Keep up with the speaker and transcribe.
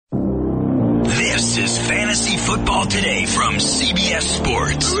is Fantasy Football Today from CBS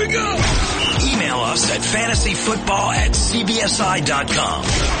Sports. Here we go. Email us at fantasyfootball@cbsi.com.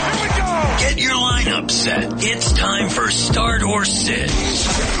 Here we go. Get your lineup set. It's time for Start or Sit.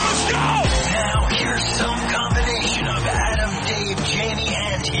 Let's go. Now here's some combination of Adam, Dave, Jamie,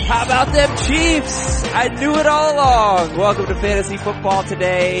 and Heath. How about them Chiefs? I knew it all along. Welcome to Fantasy Football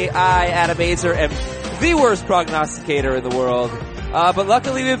Today. I, Adam Azer, am the worst prognosticator in the world. But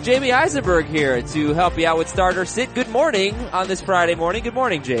luckily we have Jamie Eisenberg here to help you out with Start or Sit. Good morning on this Friday morning. Good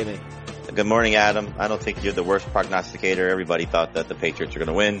morning, Jamie. Good morning, Adam. I don't think you're the worst prognosticator. Everybody thought that the Patriots were going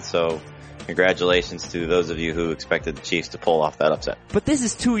to win, so congratulations to those of you who expected the Chiefs to pull off that upset. But this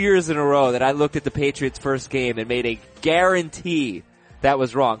is 2 years in a row that I looked at the Patriots' first game and made a guarantee that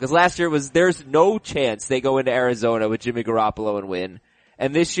was wrong. Because last year there's no chance they go into Arizona with Jimmy Garoppolo and win.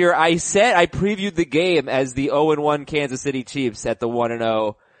 And this year I previewed the game as the 0-1 Kansas City Chiefs at the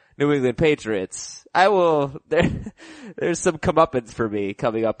 1-0 New England Patriots. There's some comeuppance for me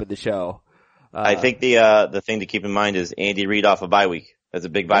coming up in the show. I think the thing to keep in mind is Andy Reid off a bye week. That's a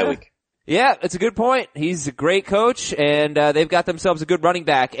big bye week. Yeah, it's a good point. He's a great coach, and they've got themselves a good running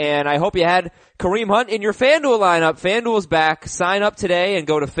back. And I hope you had Kareem Hunt in your FanDuel lineup. FanDuel's back. Sign up today and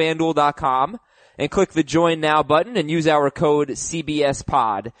go to FanDuel.com and click the Join Now button and use our code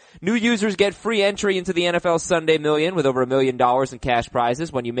CBSPod. New users get free entry into the NFL Sunday Million with over $1 million in cash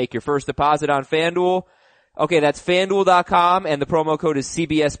prizes when you make your first deposit on FanDuel. Okay, that's FanDuel.com, and the promo code is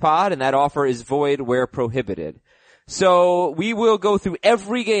CBSPod, and that offer is void where prohibited. So we will go through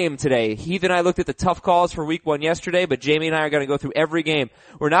every game today. Heath and I looked at the tough calls for week 1 yesterday, but Jamie and I are going to go through every game.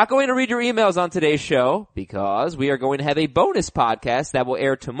 We're not going to read your emails on today's show because we are going to have a bonus podcast that will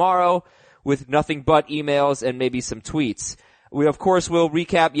air tomorrow with nothing but emails and maybe some tweets. We, of course, will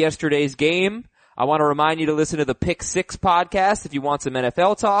recap yesterday's game. I want to remind you to listen to the Pick 6 podcast if you want some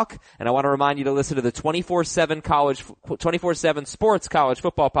NFL talk. And I want to remind you to listen to the 24/7 Sports College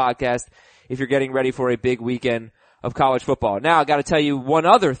Football podcast if you're getting ready for a big weekend of college football. Now, I got to tell you one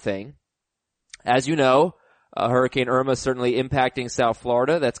other thing. As you know, Hurricane Irma is certainly impacting South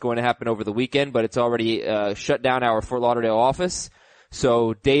Florida. That's going to happen over the weekend, but it's already shut down our Fort Lauderdale office.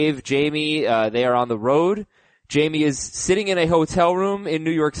 So Dave, Jamie, they are on the road. Jamie is sitting in a hotel room in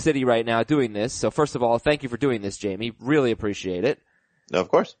New York City right now doing this. So first of all, thank you for doing this, Jamie. Really appreciate it. No, of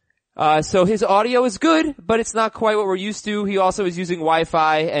course. So his audio is good, but it's not quite what we're used to. He also is using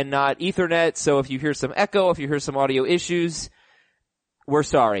Wi-Fi and not Ethernet. So if you hear some echo, if you hear some audio issues, we're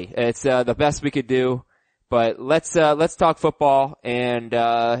sorry. It's the best we could do. But let's talk football, and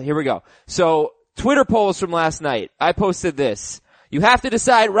here we go. So Twitter polls from last night. I posted this. You have to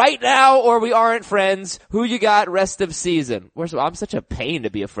decide right now or we aren't friends. Who you got rest of season? I'm such a pain to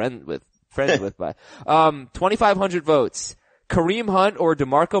be friends with by. 2,500 votes. Kareem Hunt or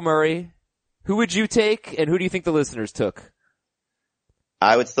DeMarco Murray? Who would you take, and who do you think the listeners took?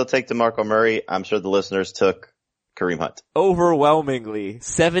 I would still take DeMarco Murray. I'm sure the listeners took Kareem Hunt. Overwhelmingly,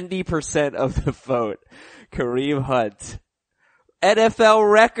 70% of the vote. Kareem Hunt.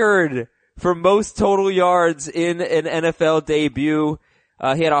 NFL record for most total yards in an NFL debut.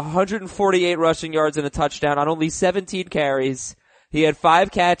 He had 148 rushing yards and a touchdown on only 17 carries. He had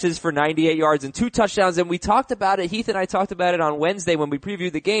 5 catches for 98 yards and 2 touchdowns, and we talked about it. Heath and I talked about it on Wednesday when we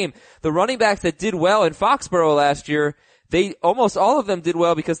previewed the game. The running backs that did well in Foxborough last year, almost all of them did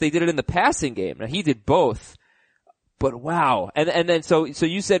well because they did it in the passing game. Now, he did both. But wow. And then, so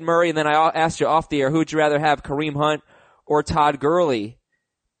you said Murray, and then I asked you off the air, who would you rather have, Kareem Hunt or Todd Gurley?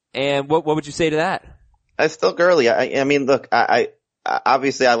 And what would you say to that? It's still Gurley. I mean, look, I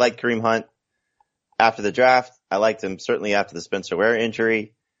obviously I like Kareem Hunt after the draft. I liked him certainly after the Spencer Ware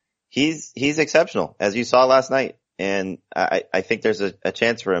injury. He's exceptional, as you saw last night. And I think there's a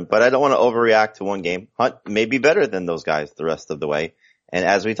chance for him, but I don't want to overreact to one game. Hunt may be better than those guys the rest of the way. And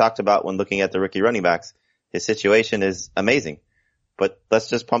as we talked about when looking at the rookie running backs, his situation is amazing. But let's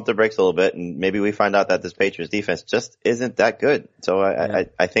just pump the brakes a little bit, and maybe we find out that this Patriots defense just isn't that good. So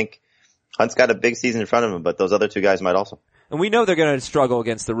I think Hunt's got a big season in front of him, but those other 2 guys might also. And we know they're going to struggle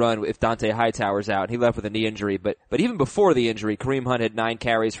against the run if Dante Hightower's out. He left with a knee injury, but even before the injury, Kareem Hunt had 9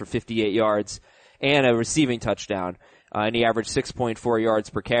 carries for 58 yards and a receiving touchdown, and he averaged 6.4 yards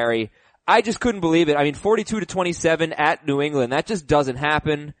per carry. I just couldn't believe it. I mean, 42-27 at New England. That just doesn't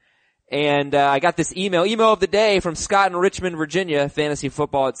happen. And I got this email of the day from Scott in Richmond, Virginia,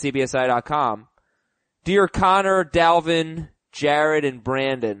 fantasyfootball@cbsi.com. Dear Connor, Dalvin, Jared, and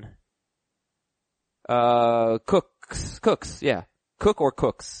Brandon. Cooks, yeah. Cook or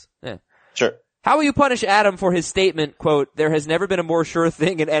Cooks. Yeah. Sure. How will you punish Adam for his statement, quote, there has never been a more sure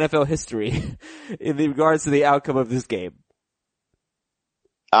thing in NFL history in regards to the outcome of this game?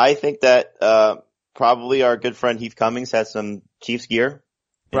 I think that probably our good friend Heath Cummings has some Chiefs gear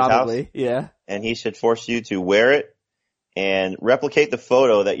in his Probably, house, yeah. and he should force you to wear it and replicate the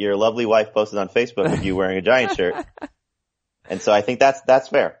photo that your lovely wife posted on Facebook of you wearing a Giant shirt. And so I think that's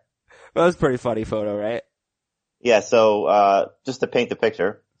fair. Well, that's a pretty funny photo, right? Yeah, so just to paint the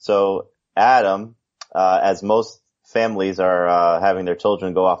picture. So Adam, as most families are having their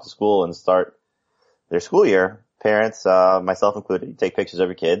children go off to school and start their school year, parents, myself included, take pictures of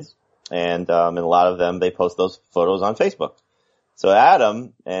your kids, and a lot of them, they post those photos on Facebook. So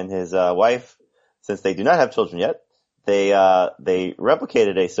Adam and his wife, since they do not have children yet, they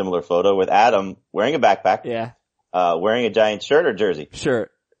replicated a similar photo with Adam wearing a backpack, Yeah. wearing a Giant shirt or jersey,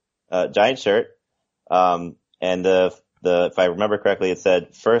 Sure. Giant shirt, and if I remember correctly, it said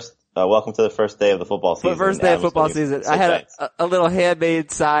welcome to the first day of the football season. First day of football season. I had a little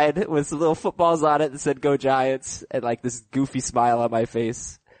handmade sign with some little footballs on it that said "Go Giants" and like this goofy smile on my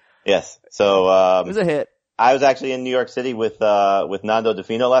face. Yes. So, It was a hit. I was actually in New York City with Nando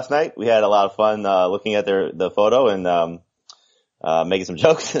DeFino last night. We had a lot of fun, looking at the photo and, making some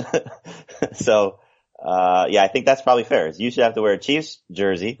jokes. So, yeah, I think that's probably fair. You should have to wear a Chiefs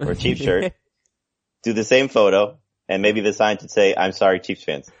jersey or a Chiefs shirt, do the same photo, and maybe the sign should say, "I'm sorry, Chiefs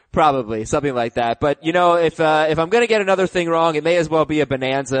fans." Probably something like that. But you know, if I'm going to get another thing wrong, it may as well be a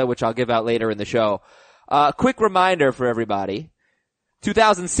bonanza, which I'll give out later in the show. Quick reminder for everybody.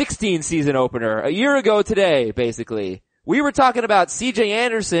 2016 season opener, a year ago today, basically. We were talking about CJ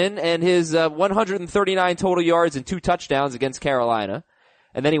Anderson and his 139 total yards and 2 touchdowns against Carolina.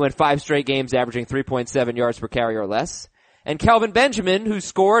 And then he went 5 straight games averaging 3.7 yards per carry or less. And Kelvin Benjamin, who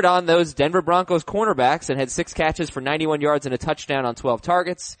scored on those Denver Broncos cornerbacks and had 6 catches for 91 yards and a touchdown on 12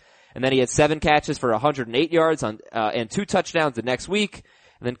 targets. And then he had 7 catches for 108 yards and 2 touchdowns the next week.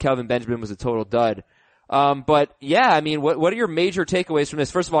 And then Kelvin Benjamin was a total dud. But yeah, I mean, what are your major takeaways from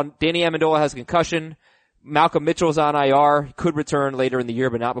this? First of all, Danny Amendola has a concussion. Malcolm Mitchell's on IR. He could return later in the year,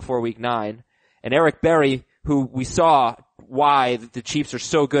 but not before week 9. And Eric Berry, who we saw why the Chiefs are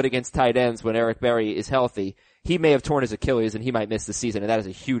so good against tight ends when Eric Berry is healthy. He may have torn his Achilles and he might miss the season, and that is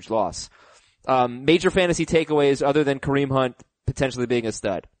a huge loss. Major fantasy takeaways other than Kareem Hunt potentially being a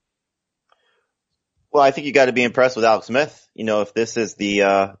stud. Well, I think you got to be impressed with Alex Smith. You know, if this is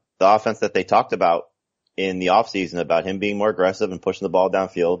the offense that they talked about in the offseason about him being more aggressive and pushing the ball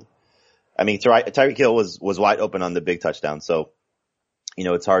downfield. I mean, Tyreek Hill was wide open on the big touchdown. So, you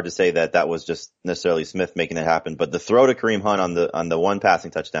know, it's hard to say that was just necessarily Smith making it happen, but the throw to Kareem Hunt on the one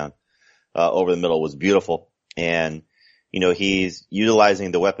passing touchdown, over the middle was beautiful. And, you know, he's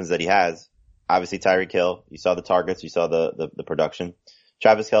utilizing the weapons that he has. Obviously Tyreek Hill, you saw the targets, you saw the production.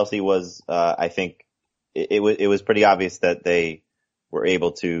 Travis Kelce was, I think it was pretty obvious that they were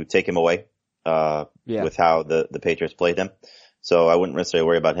able to take him away. With how the Patriots played him. So I wouldn't necessarily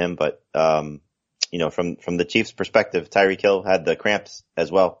worry about him, but, you know, from the Chiefs' perspective, Tyreek Hill had the cramps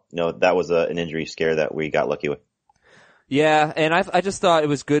as well. You know, that was an injury scare that we got lucky with. Yeah, and I just thought it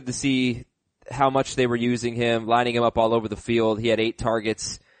was good to see how much they were using him, lining him up all over the field. He had 8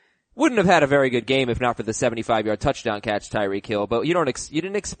 targets. Wouldn't have had a very good game if not for the 75-yard touchdown catch, Tyreek Hill, but you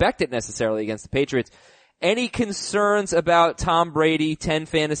didn't expect it necessarily against the Patriots. Any concerns about Tom Brady, 10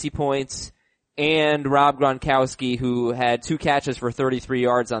 fantasy points, and Rob Gronkowski, who had 2 catches for 33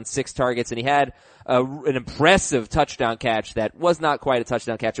 yards on 6 targets, and he had an impressive touchdown catch that was not quite a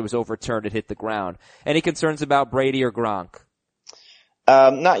touchdown catch. It was overturned. It hit the ground. Any concerns about Brady or Gronk?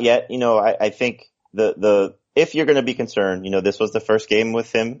 Not yet. You know, I think if you're going to be concerned, you know, this was the first game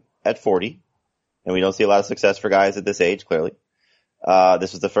with him at 40, and we don't see a lot of success for guys at this age, clearly.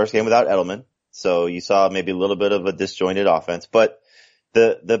 This was the first game without Edelman, so you saw maybe a little bit of a disjointed offense, but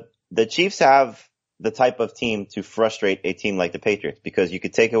the Chiefs have the type of team to frustrate a team like the Patriots because you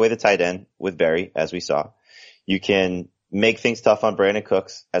could take away the tight end with Berry, as we saw. You can make things tough on Brandon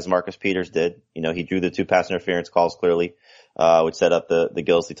Cooks, as Marcus Peters did. You know, he drew the 2 pass interference calls clearly, which set up the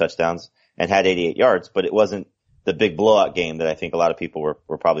Gillislee touchdowns and had 88 yards, but it wasn't the big blowout game that I think a lot of people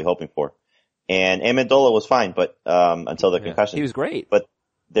were probably hoping for. And Amendola was fine, but until the concussion. He was great. But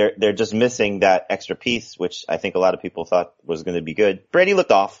they're just missing that extra piece, which I think a lot of people thought was going to be good. Brady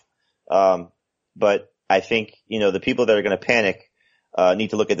looked off. But I think, you know, the people that are going to panic,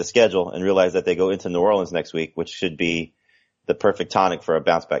 need to look at the schedule and realize that they go into New Orleans next week, which should be the perfect tonic for a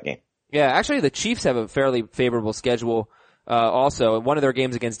bounce back game. Yeah, actually the Chiefs have a fairly favorable schedule, also. One of their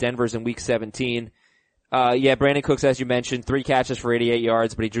games against Denver's in week 17. Brandon Cooks, as you mentioned, 3 catches for 88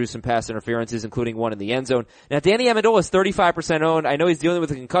 yards, but he drew some pass interferences, including 1 in the end zone. Now, Danny Amendola is 35% owned. I know he's dealing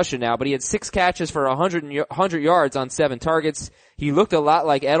with a concussion now, but he had 6 catches for 100 yards on 7 targets. He looked a lot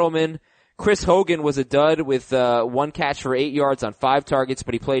like Edelman. Chris Hogan was a dud with 1 catch for 8 yards on 5 targets,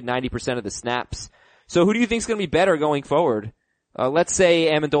 but he played 90% of the snaps. So who do you think is going to be better going forward? Let's say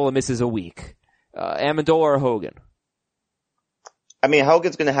Amendola misses a week. Amendola or Hogan? I mean,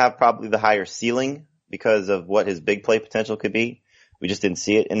 Hogan's going to have probably the higher ceiling because of what his big play potential could be. We just didn't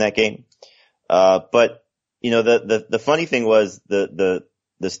see it in that game. But the funny thing was the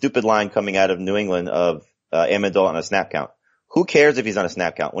stupid line coming out of New England of Amendola on a snap count. Who cares if he's on a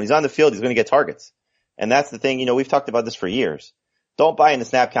snap count? When he's on the field, he's going to get targets. And that's the thing, we've talked about this for years. Don't buy in the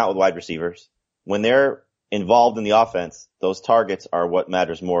snap count with wide receivers. When they're involved in the offense, those targets are what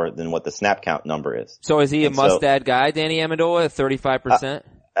matters more than what the snap count number is. So is he a must-add guy, Danny Amendola, at 35%?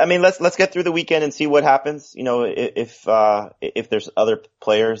 I mean, let's get through the weekend and see what happens. If there's other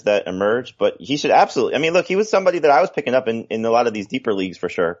players that emerge, but he should absolutely. I mean, look, he was somebody that I was picking up in a lot of these deeper leagues for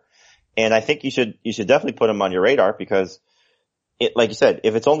sure, and I think you should definitely put him on your radar because, like you said,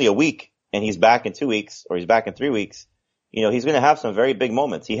 if it's only a week and he's back in 2 weeks or he's back in 3 weeks, he's going to have some very big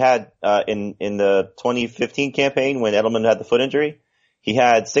moments. He had in the 2015 campaign when Edelman had the foot injury. He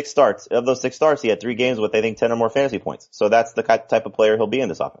had 6 starts. Of those 6 starts, he had 3 games with, I think, 10 or more fantasy points. So that's the type of player he'll be in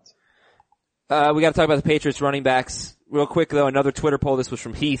this offense. We got to talk about the Patriots running backs real quick, though. Another Twitter poll. This was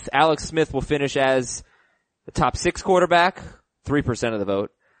from Heath. Alex Smith will finish as the top 6 quarterback, 3% of the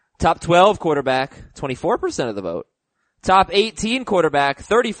vote. Top 12 quarterback, 24% of the vote. Top 18 quarterback,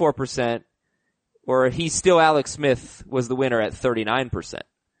 34%. Or he's still Alex Smith was the winner at 39%.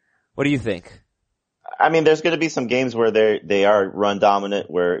 What do you think? I mean, there's going to be some games where they are run dominant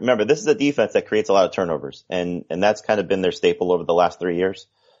where, remember, this is a defense that creates a lot of turnovers and that's kind of been their staple over the last 3 years.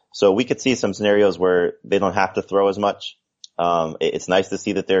 So we could see some scenarios where they don't have to throw as much. It's nice to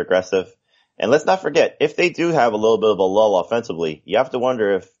see that they're aggressive. And let's not forget, if they do have a little bit of a lull offensively, you have to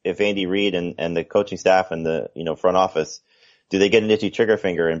wonder if Andy Reid and the coaching staff and the, front office, do they get an itchy trigger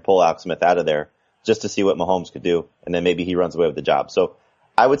finger and pull Alex Smith out of there just to see what Mahomes could do? And then maybe he runs away with the job. So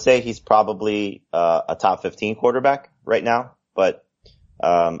I would say he's probably a top 15 quarterback right now, but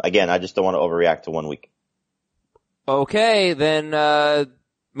again, I just don't want to overreact to 1 week. Okay, then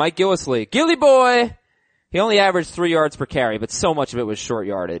Mike Gillislee. Gilly boy! He only averaged 3 yards per carry, but so much of it was short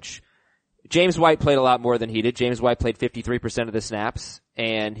yardage. James White played a lot more than he did. James White played 53% of the snaps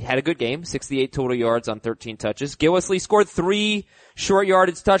and had a good game, 68 total yards on 13 touches. Gillislee scored 3 short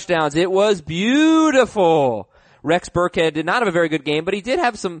yardage touchdowns. It was beautiful. Rex Burkhead did not have a very good game, but he did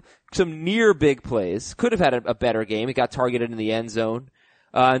have some near big plays. Could have had a better game. He got targeted in the end zone.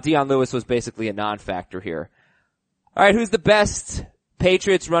 Deion Lewis was basically a non-factor here. All right, who's the best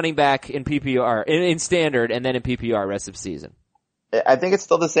Patriots running back in PPR, in standard, and then in PPR rest of season? I think it's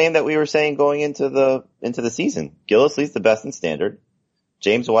still the same that we were saying going into the season. Gillislee's the best in standard.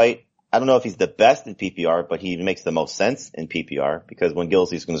 James White, I don't know if he's the best in PPR, but he makes the most sense in PPR because when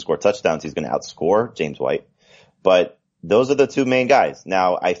Gillislee's going to score touchdowns, he's going to outscore James White. But those are the 2 main guys.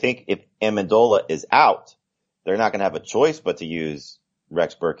 Now, I think if Amendola is out, they're not going to have a choice but to use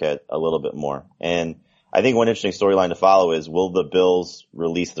Rex Burkhead a little bit more. And I think one interesting storyline to follow is, will the Bills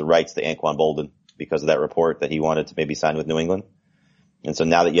release the rights to Anquan Boldin because of that report that he wanted to maybe sign with New England? And so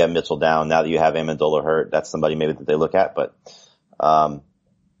now that you have Mitchell down, now that you have Amendola hurt, that's somebody maybe that they look at. But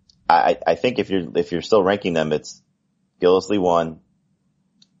I think if you're still ranking them, it's Gillislee 1,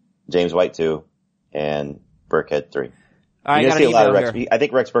 James White 2, and Burkhead 3. I got an email here. I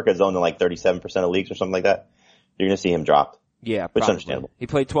think Rex Burkhead's owned in like 37% of leagues or something like that. You're going to see him dropped. Yeah, which is probably. understandable. He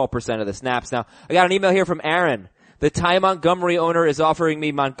played 12% of the snaps. Now, I got an email here from Aaron. The Ty Montgomery owner is offering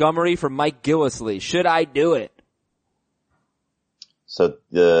me Montgomery for Mike Gillislee. Should I do it? So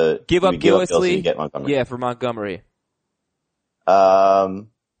give up Gillislee to get Montgomery. Yeah, for Montgomery. I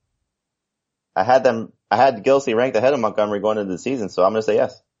had Gillislee ranked ahead of Montgomery going into the season, so I'm going to say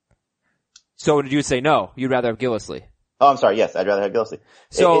yes. So did you say no? You'd rather have Gillislee? Oh, I'm sorry. Yes, I'd rather have Gillislee.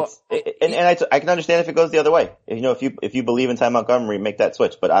 So, I can understand if it goes the other way. If you believe in Ty Montgomery, make that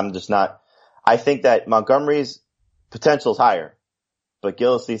switch. But I'm just not. I think that Montgomery's potential is higher, but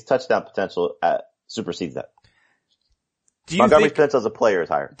Gillislee's touchdown potential supersedes that. Montgomery's potential as a player is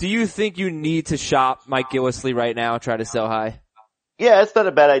higher. Do you think you need to shop Mike Gillislee right now and try to sell high? Yeah, it's not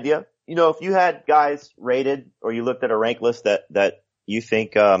a bad idea. If you had guys rated or you looked at a rank list that you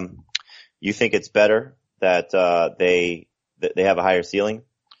think it's better, that they have a higher ceiling,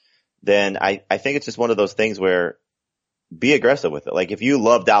 then I think it's just one of those things where be aggressive with it. Like if you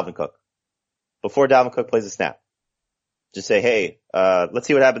love Dalvin Cook, before Dalvin Cook plays a snap, just say, hey, let's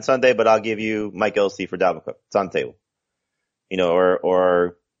see what happens Sunday, but I'll give you Mike Gillislee for Dalvin Cook. It's on the table.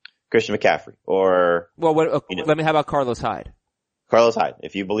 Or Christian McCaffrey, or how about Carlos Hyde? Carlos Hyde.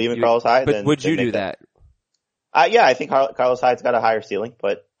 If you believe in Carlos Hyde, but then would you do that? Yeah, I think Carlos Hyde's got a higher ceiling,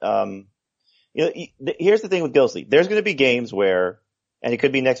 but here's the thing with Gillislee. There's going to be games where And it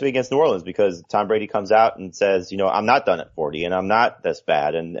could be next week against New Orleans because Tom Brady comes out and says, I'm not done at 40 and I'm not this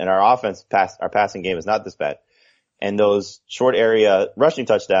bad. And our our passing game is not this bad. And those short area rushing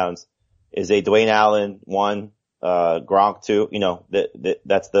touchdowns is a Dwayne Allen 1, Gronk 2,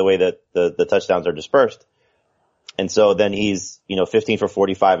 that's the way that the touchdowns are dispersed. And so then he's, 15 for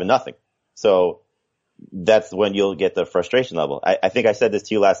 45 and nothing. So that's when you'll get the frustration level. I think I said this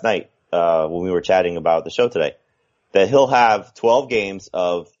to you last night, when we were chatting about the show today, that he'll have 12 games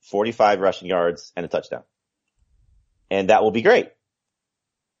of 45 rushing yards and a touchdown. And that will be great.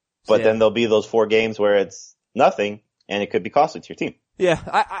 But then there'll be those 4 games where it's nothing and it could be costly to your team. Yeah,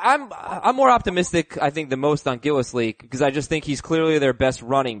 I'm more optimistic, I think, than most on Gillislee because I just think he's clearly their best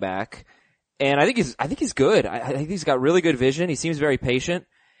running back. And I think he's good. I think he's got really good vision. He seems very patient.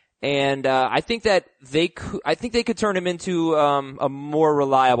 And, I think that they could turn him into, a more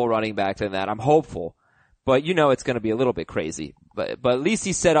reliable running back than that. I'm hopeful. But it's gonna be a little bit crazy. But at least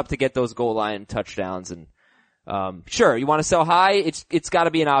he's set up to get those goal line touchdowns and, sure, you want to sell high? It's gotta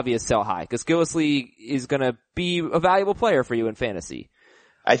be an obvious sell high because Gillislee is gonna be a valuable player for you in fantasy.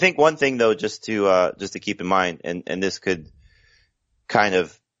 I think one thing though, just to keep in mind, and this could kind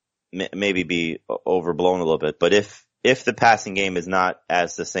of maybe be overblown a little bit, but if the passing game is not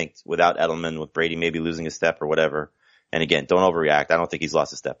as succinct without Edelman, with Brady maybe losing a step or whatever, and again, don't overreact. I don't think he's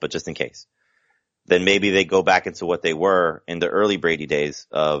lost a step, but just in case, then maybe they go back into what they were in the early Brady days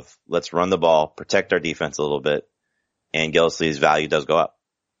of let's run the ball, protect our defense a little bit, and Gillislee's value does go up.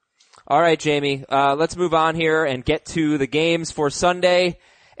 All right, Jamie, let's move on here and get to the games for Sunday.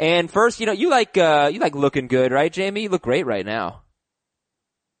 And first, you like looking good, right, Jamie? You look great right now.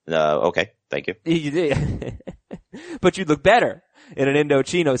 Okay. Thank you. You did. But you'd look better in an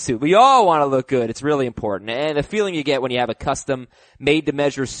Indochino suit. We all want to look good. It's really important. And the feeling you get when you have a custom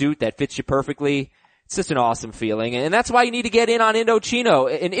made-to-measure suit that fits you perfectly, it's just an awesome feeling. And that's why you need to get in on Indochino.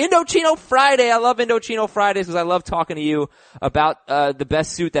 In Indochino Friday, I love Indochino Fridays because I love talking to you about the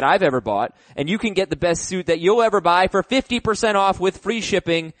best suit that I've ever bought. And you can get the best suit that you'll ever buy for 50% off with free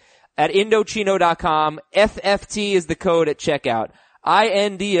shipping at Indochino.com. FFT is the code at checkout.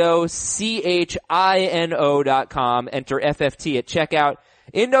 INDOCHINO.com. Enter FFT at checkout.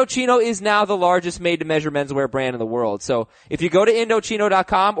 Indochino is now the largest made-to-measure menswear brand in the world. So if you go to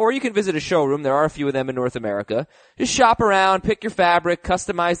Indochino.com, or you can visit a showroom, there are a few of them in North America, just shop around, pick your fabric,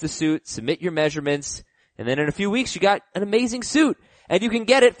 customize the suit, submit your measurements, and then in a few weeks you got an amazing suit. And you can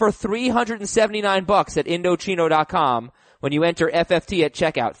get it for $379 at Indochino.com when you enter FFT at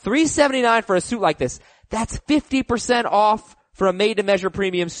checkout. $379 for a suit like this. That's 50% off for a made-to-measure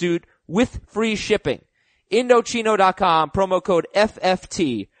premium suit with free shipping. Indochino.com, promo code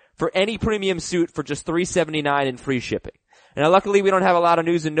FFT for any premium suit for just $379 in free shipping. Now luckily we don't have a lot of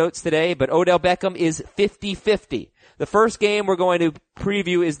news and notes today, but Odell Beckham is 50-50. The first game we're going to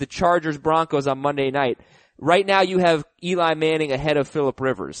preview is the Chargers-Broncos on Monday night. Right now you have Eli Manning ahead of Phillip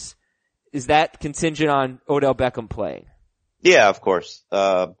Rivers. Is that contingent on Odell Beckham playing? Yeah, of course.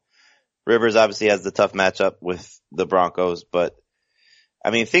 Rivers obviously has the tough matchup with the Broncos, but I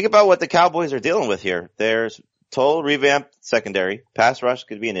mean, think about what the Cowboys are dealing with here. There's total revamped secondary. Pass rush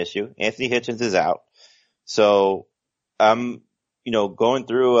could be an issue. Anthony Hitchens is out. So I'm, going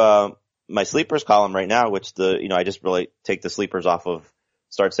through, my sleepers column right now, which I just really take the sleepers off of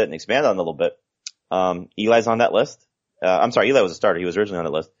start, set, and expand on a little bit. Eli's on that list. I'm sorry, Eli was a starter. He was originally on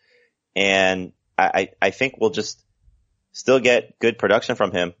the list. And I think we'll just still get good production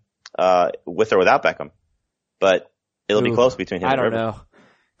from him, with or without Beckham. But it'll be close between him and Rivers. I don't know.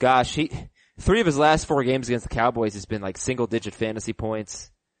 Gosh, 3 of his last 4 games against the Cowboys has been like single-digit fantasy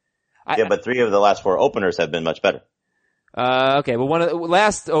points. But 3 of the last 4 openers have been much better. Okay, well the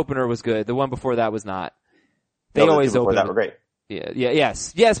last opener was good. The one before that was not. They always open. That were great.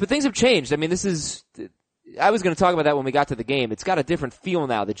 Yes, but things have changed. I mean, I was going to talk about that when we got to the game. It's got a different feel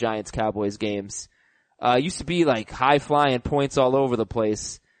now, the Giants-Cowboys games. Used to be like high-flying points all over the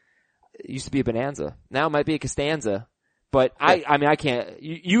place. It used to be a bonanza. Now it might be a Costanza. But I mean, I can't.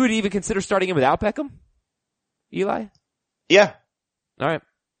 You would even consider starting him without Beckham, Eli? Yeah. All right.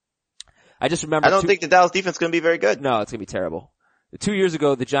 I just remember. I don't think the Dallas defense is going to be very good. No, it's going to be terrible. 2 years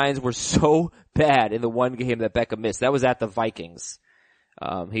ago, the Giants were so bad in the one game that Beckham missed. That was at the Vikings.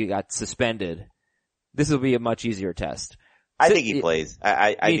 He got suspended. This will be a much easier test. I think he plays.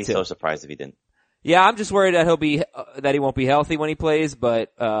 I'd be so surprised if he didn't. Yeah, I'm just worried that that he won't be healthy when he plays,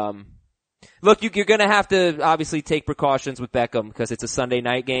 but, look, you're gonna have to obviously take precautions with Beckham because it's a Sunday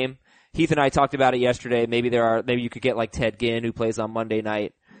night game. Heath and I talked about it yesterday. Maybe you could get like Ted Ginn who plays on Monday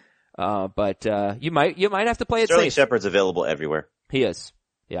night. But you might have to play it Sterling safe. Shepard's available everywhere. He is.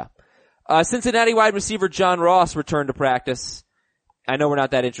 Yeah. Cincinnati wide receiver John Ross returned to practice. I know we're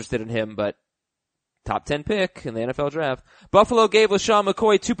not that interested in him, but top 10 pick in the NFL draft. Buffalo gave LaShawn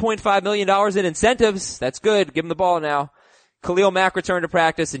McCoy $2.5 million in incentives. That's good. Give him the ball now. Khalil Mack returned to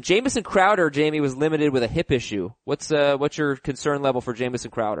practice, and Jamison Crowder, Jamie, was limited with a hip issue. What's your concern level for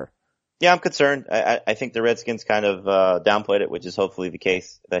Jamison Crowder? Yeah, I'm concerned. I think the Redskins kind of downplayed it, which is hopefully the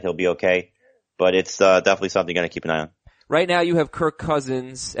case, that he'll be okay. But it's definitely something you're going to keep an eye on. Right now you have Kirk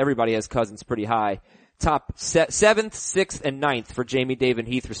Cousins. Everybody has Cousins pretty high. Top 7th, 6th, and 9th for Jamie, Dave, and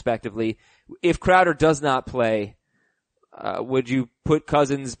Heath, respectively. If Crowder does not play, would you put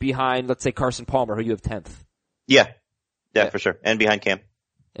Cousins behind, let's say, Carson Palmer, who you have 10th? Yeah, for sure. And behind Cam.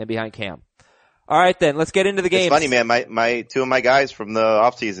 All right, then. Let's get into the games. It's funny, man. My two of my guys from the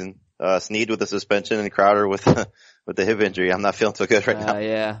offseason, Snead with the suspension and Crowder with the hip injury. I'm not feeling so good right now.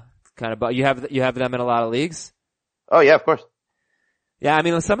 Yeah. Kind of, you have them in a lot of leagues? Oh yeah, of course. Yeah, I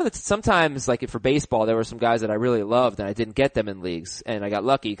mean, sometimes, like for baseball, there were some guys that I really loved and I didn't get them in leagues, and I got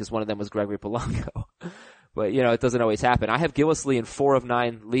lucky because one of them was Gregory Polanco. But, it doesn't always happen. I have Gillislee in 4 of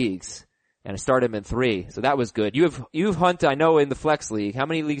 9 leagues, and I started him in 3, so that was good. You have Hunt, I know, in the Flex League. How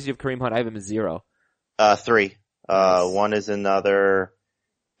many leagues do you have Kareem Hunt? I have him in 0. 3. Nice. One is another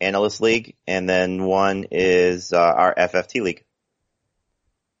analyst league, and then one is our FFT league.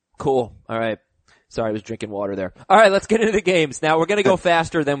 Cool. All right. Sorry, I was drinking water there. All right, let's get into the games. Now, we're going to go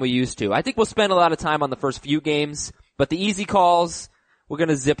faster than we used to. I think we'll spend a lot of time on the first few games, but the easy calls, we're going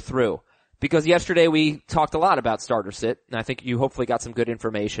to zip through. Because yesterday we talked a lot about starter sit, and I think you hopefully got some good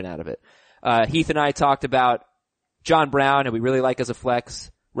information out of it. Heath and I talked about John Brown, who we really like as a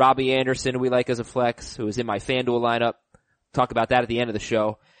flex, Robbie Anderson, who we like as a flex, who is in my FanDuel lineup. Talk about that at the end of the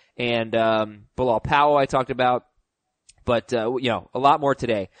show. And Bilal Powell I talked about. But, a lot more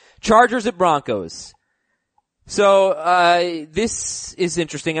today. Chargers at Broncos. So, this is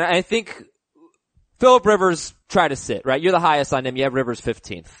interesting. And I think Phillip Rivers tried to sit, right? You're the highest on him. You have Rivers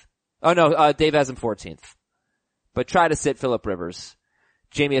 15th. Oh no, Dave has him 14th. But try to sit Phillip Rivers.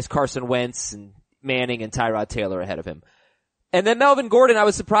 Jamie has Carson Wentz and Manning and Tyrod Taylor ahead of him. And then Melvin Gordon, I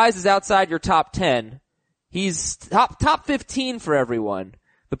was surprised, is outside your top 10. He's top 15 for everyone.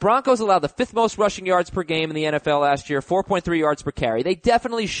 The Broncos allowed the 5th most rushing yards per game in the NFL last year, 4.3 yards per carry. They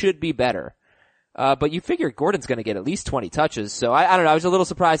definitely should be better. But you figure Gordon's going to get at least 20 touches. So I don't know. I was a little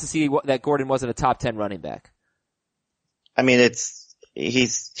surprised to see that Gordon wasn't a top 10 running back. I mean,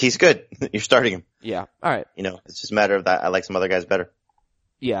 he's good. You're starting him. Yeah. All right. It's just a matter of that. I like some other guys better.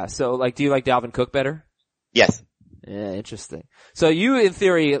 Yeah. So do you like Dalvin Cook better? Yes. Yeah. Interesting. So you, in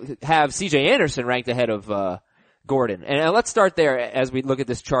theory, have CJ Anderson ranked ahead of, Gordon. And let's start there as we look at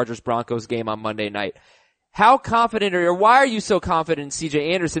this Chargers-Broncos game on Monday night. How confident or why are you so confident in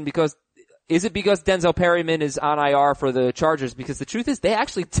CJ Anderson? Is it because Denzel Perryman is on IR for the Chargers? Because the truth is they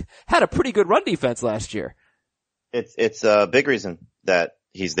actually had a pretty good run defense last year. It's a big reason that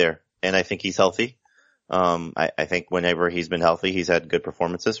he's there. And I think he's healthy. I think whenever he's been healthy, he's had good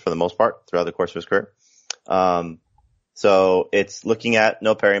performances for the most part throughout the course of his career. So it's looking at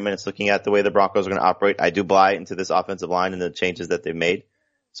no Perryman. It's looking at the way the Broncos are going to operate. I do buy into this offensive line and the changes that they've made.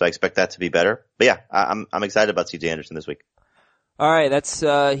 So I expect that to be better. But yeah, I'm excited about CJ Anderson this week. All right. That's,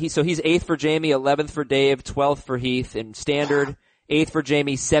 so he's 8th for Jamie, 11th for Dave, 12th for Heath in standard, 8th for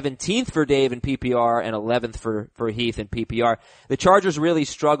Jamie, 17th for Dave in PPR, and 11th for Heath in PPR. The Chargers really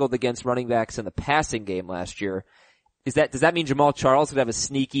struggled against running backs in the passing game last year. Does that mean Jamal Charles could have a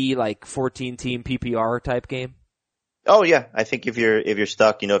sneaky, 14-team PPR type game? Oh yeah, I think if you're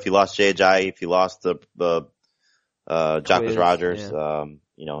stuck, if you lost Jay Ajayi, if you lost the Jacquizz Rodgers,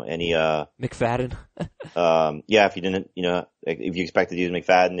 yeah. Any McFadden. Yeah, if you didn't, if you expected to use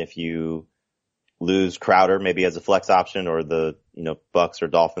McFadden, if you lose Crowder maybe as a flex option, or the Bucks or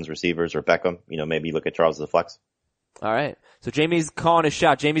Dolphins receivers or Beckham, maybe you look at Charles as a flex. All right, so Jamie's calling a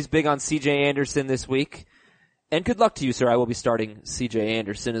shot. Jamie's big on CJ Anderson this week, and good luck to you, sir. I will be starting CJ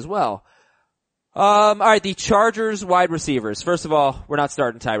Anderson as well. All right, the Chargers wide receivers. First of all, we're not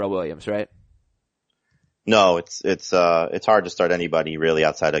starting Tyrell Williams, right? No, it's hard to start anybody really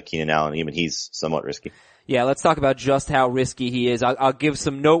outside of Keenan Allen. Even he's somewhat risky. Yeah, let's talk about just how risky he is. I'll give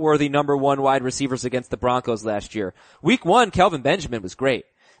some noteworthy number 1 wide receivers against the Broncos last year. Week 1, Kelvin Benjamin was great.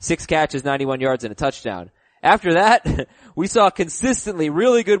 6 catches, 91 yards, and a touchdown. After that, we saw consistently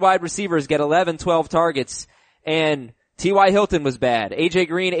really good wide receivers get 11, 12 targets, and T.Y. Hilton was bad. A.J.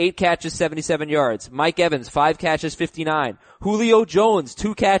 Green, 8 catches, 77 yards. Mike Evans, 5 catches, 59. Julio Jones,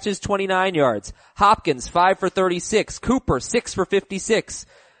 2 catches, 29 yards. Hopkins, 5 for 36. Cooper, 6 for 56.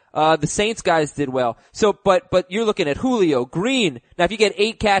 The Saints guys did well. So, but you're looking at Julio, Green. Now if you get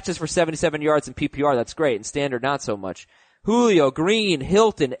 8 catches for 77 yards in PPR, that's great. In standard, not so much. Julio, Green,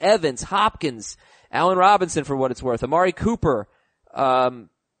 Hilton, Evans, Hopkins, Allen Robinson for what it's worth, Amari Cooper,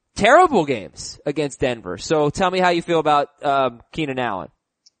 terrible games against Denver. So tell me how you feel about Keenan Allen.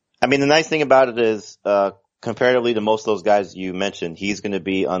 I mean, the nice thing about it is, comparatively to most of those guys you mentioned, he's going to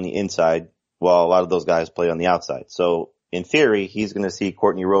be on the inside while a lot of those guys play on the outside. So in theory, he's going to see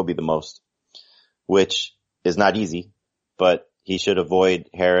Courtney Roby the most, which is not easy, but he should avoid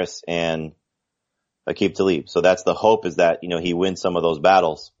Harris and Aqib Talib. So that's the hope, is that, he wins some of those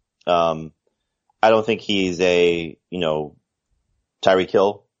battles. I don't think he's a, Tyreek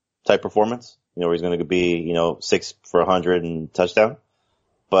Hill type performance, where he's going to be, 6 for 100 and touchdown.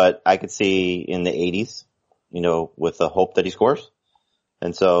 But I could see in the 80s, with the hope that he scores.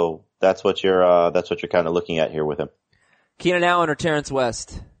 And so that's what you're kind of looking at here with him. Keenan Allen or Terrence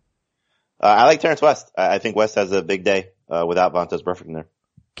West? I like Terrence West. I think West has a big day, without Vontaze Burfict in there.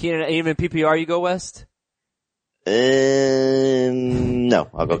 Keenan, even PPR, you go West? No,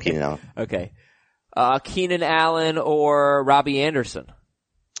 I'll go Keenan Allen. Okay. Keenan Allen or Robbie Anderson?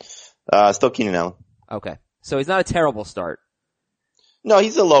 Still Keenan Allen. Okay. So he's not a terrible start. No,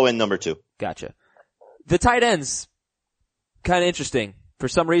 he's a low end number 2. Gotcha. The tight ends, kind of interesting. For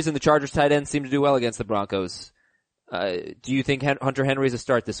some reason, the Chargers tight ends seem to do well against the Broncos. Do you think Hunter Henry's a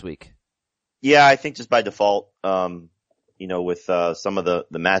start this week? Yeah, I think just by default, with some of the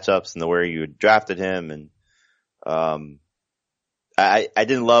matchups and the where you drafted him, and I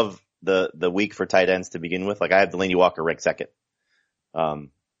didn't love the week for tight ends to begin with. Like, I have Delaney Walker ranked second.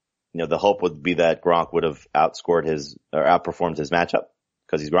 The hope would be that Gronk would have outperformed his matchup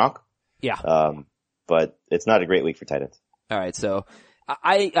because he's Gronk. Yeah. But it's not a great week for tight ends. All right. So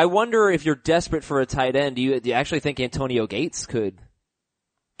I wonder if you're desperate for a tight end. Do you actually think Antonio Gates could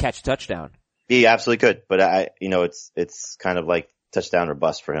catch a touchdown? He absolutely could, but it's kind of like touchdown or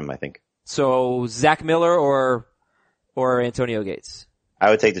bust for him, I think. So Zach Miller or Antonio Gates? I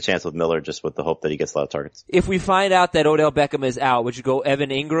would take the chance with Miller, just with the hope that he gets a lot of targets. If we find out that Odell Beckham is out, would you go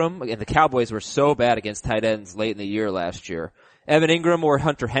Evan Ingram? Again, the Cowboys were so bad against tight ends late in the year last year. Evan Ingram or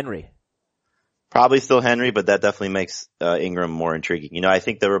Hunter Henry? Probably still Henry, but that definitely makes Ingram more intriguing. I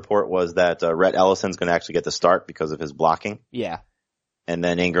think the report was that Rhett Ellison's going to actually get the start because of his blocking. Yeah. And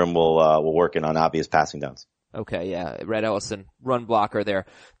then Ingram will work in on obvious passing downs. Okay, yeah. Rhett Ellison, run blocker there.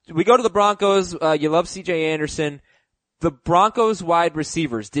 We go to the Broncos. You love C.J. Anderson. The Broncos wide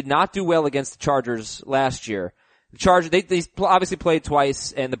receivers did not do well against the Chargers last year. The Chargers, they obviously played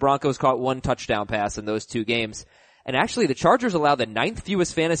twice, and the Broncos caught 1 touchdown pass in those 2 games. And actually, the Chargers allowed the 9th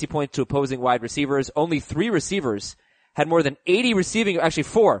fewest fantasy points to opposing wide receivers. Only 3 receivers had more than 80 receiving, actually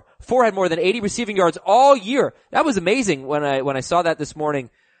 4. 4 had more than 80 receiving yards all year. That was amazing when I saw that this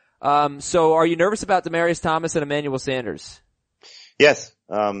morning. So are you nervous about Demaryius Thomas and Emmanuel Sanders? Yes.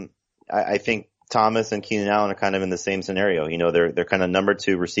 I think Thomas and Keenan Allen are kind of in the same scenario. They're kind of number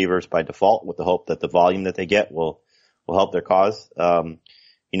 2 receivers by default, with the hope that the volume that they get will help their cause.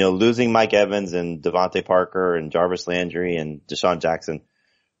 Losing Mike Evans and Devontae Parker and Jarvis Landry and Deshaun Jackson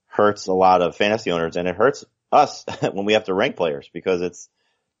hurts a lot of fantasy owners, and it hurts us when we have to rank players, because it's,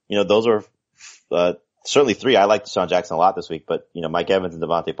 those are, certainly 3. I like Deshaun Jackson a lot this week, but, Mike Evans and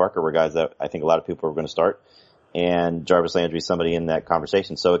Devontae Parker were guys that I think a lot of people are going to start. And Jarvis Landry is somebody in that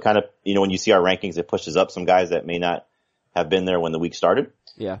conversation. So it kind of, when you see our rankings, it pushes up some guys that may not have been there when the week started.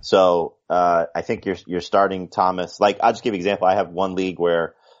 Yeah. So, I think you're starting Thomas. Like, I'll just give you an example. I have one league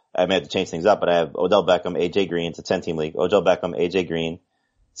where I may have to change things up, but I have Odell Beckham, AJ Green. It's a 10-team league. Odell Beckham, AJ Green,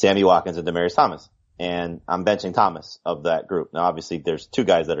 Sammy Watkins, and Demaryius Thomas. And I'm benching Thomas of that group. Now, obviously, there's 2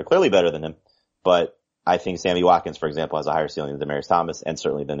 guys that are clearly better than him, but I think Sammy Watkins, for example, has a higher ceiling than Demaryius Thomas, and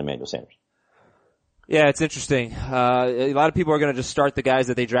certainly than Emmanuel Sanders. Yeah, it's interesting. A lot of people are going to just start the guys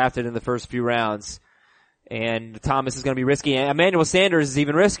that they drafted in the first few rounds. And Thomas is going to be risky. And Emmanuel Sanders is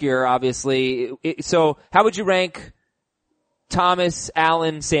even riskier, obviously. So how would you rank Thomas,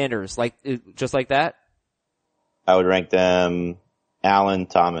 Allen, Sanders? Just like that? I would rank them Allen,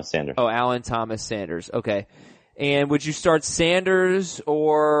 Thomas, Sanders. Oh, Allen, Thomas, Sanders. Okay. And would you start Sanders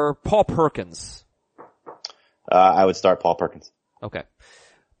or Paul Perkins? I would start Paul Perkins. Okay.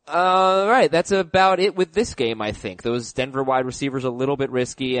 Right. That's about it with this game, I think. Those Denver wide receivers a little bit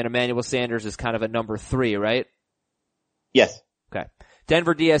risky, and Emmanuel Sanders is kind of a number 3, right? Yes. Okay.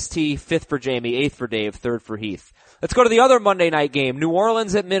 Denver DST, 5th for Jamie, 8th for Dave, 3rd for Heath. Let's go to the other Monday night game, New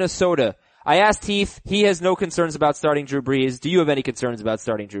Orleans at Minnesota. I asked Heath, he has no concerns about starting Drew Brees. Do you have any concerns about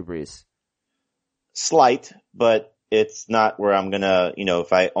starting Drew Brees? Slight, but it's not where I'm gonna,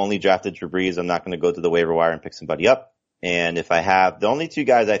 if I only drafted Drew Brees, I'm not gonna go to the waiver wire and pick somebody up. And if I have, the only 2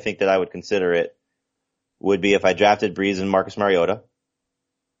 guys I think that I would consider it would be if I drafted Brees and Marcus Mariota,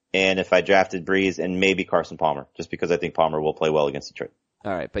 and if I drafted Brees and maybe Carson Palmer, just because I think Palmer will play well against Detroit.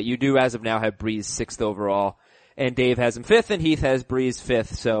 All right, but you do, as of now, have Brees 6th overall. and Dave has him 5th, and Heath has Brees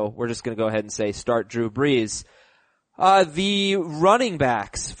 5th. So we're just going to go ahead and say start Drew Brees. The running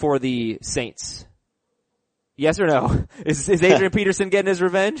backs for the Saints. Yes or no? Is Adrian Peterson getting his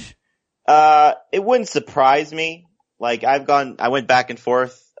revenge? It wouldn't surprise me. Like I went back and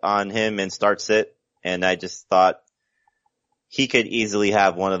forth on him and start sit, and I just thought he could easily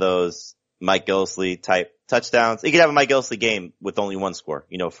have one of those Mike Gillislee type touchdowns. He could have a Mike Gillislee game with only one score,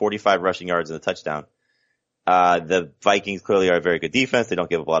 45 rushing yards and a touchdown. The Vikings clearly are a very good defense. They don't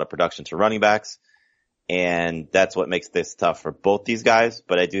give up a lot of production to running backs. And that's what makes this tough for both these guys.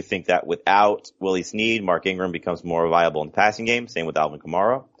 But I do think that without Willie Snead, Mark Ingram becomes more viable in the passing game. Same with Alvin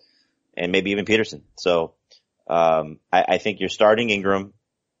Kamara and maybe even Peterson. So, I think you're starting Ingram.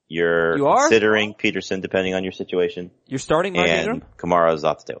 You're considering Peterson depending on your situation. You're starting Mark Ingram? Kamara is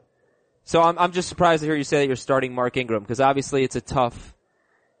off the table. So I'm just surprised to hear you say that you're starting Mark Ingram, because obviously it's a tough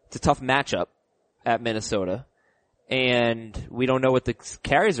matchup at Minnesota, and we don't know what the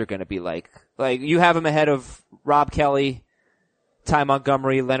carries are going to be like. Like, you have him ahead of Rob Kelly, Ty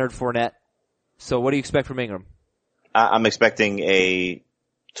Montgomery, Leonard Fournette. So what do you expect from Ingram? I'm expecting a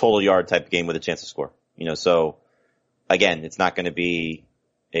total yard type of game with a chance to score. So again, it's not going to be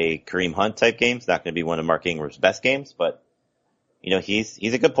a Kareem Hunt type game. It's not going to be one of Mark Ingram's best games, but he's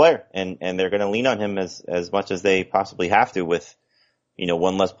a good player, and they're going to lean on him as much as they possibly have to with,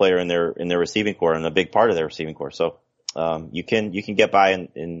 one less player in their receiving core and a big part of their receiving core. So, you can get by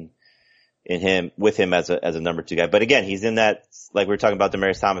with him as a number 2 guy. But again, he's in that, like we were talking about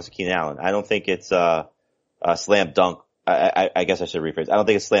Demaryius Thomas and Keenan Allen. I don't think it's a slam dunk. I guess I should rephrase. I don't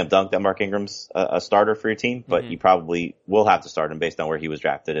think it's slam dunk that Mark Ingram's a starter for your team, but you probably will have to start him based on where he was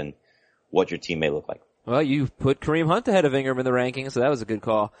drafted and what your team may look like. Well, you put Kareem Hunt ahead of Ingram in the rankings, so that was a good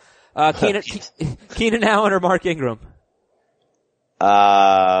call. Keenan Allen or Mark Ingram?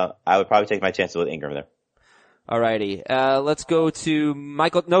 I would probably take my chances with Ingram there. Alrighty. Let's go to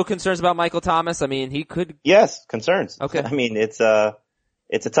Michael. No concerns about Michael Thomas? I mean, he could. Yes, concerns. Okay. I mean, it's a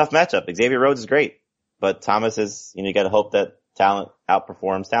tough matchup. Xavier Rhodes is great, but Thomas is, you gotta hope that talent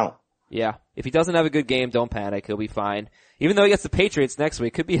outperforms talent. Yeah. If he doesn't have a good game, don't panic. He'll be fine. Even though he gets the Patriots next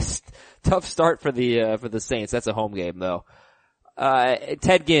week, could be a tough start for the Saints. That's a home game though.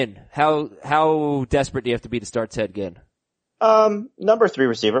 Ted Ginn. How desperate do you have to be to start Ted Ginn? Number 3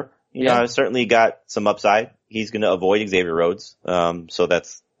 receiver. I've certainly got some upside. He's going to avoid Xavier Rhodes. So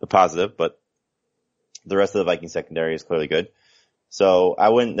that's the positive, but the rest of the Viking secondary is clearly good. So I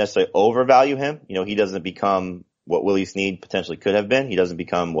wouldn't necessarily overvalue him. He doesn't become what Willie Snead potentially could have been. He doesn't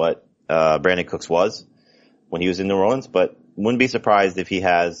become what, Brandon Cooks was when he was in New Orleans, but wouldn't be surprised if he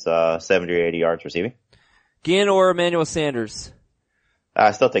has, 70 or 80 yards receiving. Ginn or Emmanuel Sanders?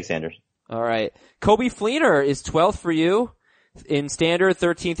 I still take Sanders. All right. Kobe Fleener is 12th for you in standard,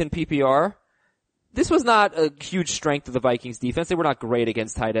 13th in PPR. This was not a huge strength of the Vikings defense. They were not great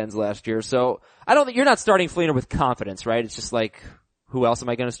against tight ends last year. So I don't think you're not starting Fleener with confidence, right? It's just like, who else am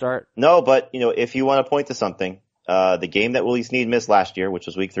I going to start? No, but if you want to point to something, the game that Willie Snead missed last year, which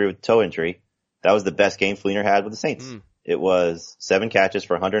was week 3 with toe injury, that was the best game Fleener had with the Saints. It was 7 catches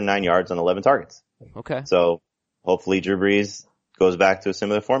for 109 yards on 11 targets. Okay. So hopefully Drew Brees goes back to a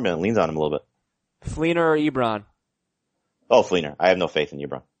similar formula and leans on him a little bit. Fleener or Ebron? Oh, Fleener. I have no faith in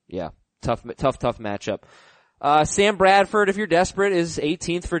Ebron. Yeah. Tough matchup. Sam Bradford, if you're desperate, is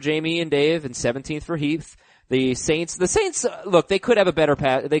 18th for Jamie and Dave and 17th for Heath. The Saints, look, they could have a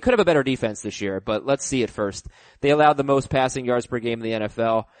better defense this year, but let's see it first. They allowed the most passing yards per game in the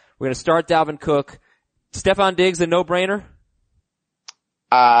NFL. We're going to start Dalvin Cook. Stephon Diggs, a no-brainer?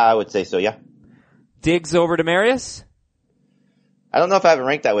 I would say so, yeah. Diggs over Demaryius? I don't know if I have it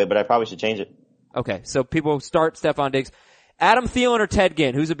ranked that way, but I probably should change it. Okay, so people start Stephon Diggs. Adam Thielen or Ted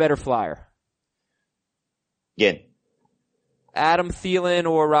Ginn? Who's a better flyer? Ginn. Adam Thielen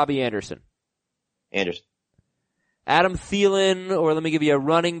or Robbie Anderson? Anderson. Adam Thielen, or let me give you a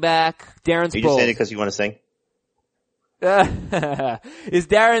running back, Darren Sproles. You just saying it because you want to sing? Is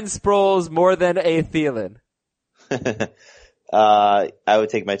Darren Sproles more than a Thielen? I would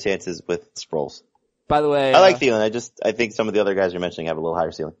take my chances with Sproles. By the way, I like Thielen. I think some of the other guys you're mentioning have a little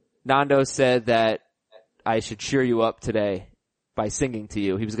higher ceiling. Nando said that I should cheer you up today by singing to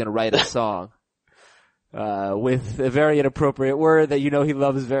you. He was going to write a song with a very inappropriate word that he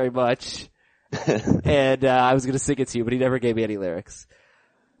loves very much. And I was going to sing it to you, but he never gave me any lyrics.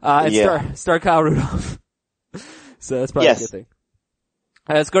 Start Kyle Rudolph. So that's probably a good thing.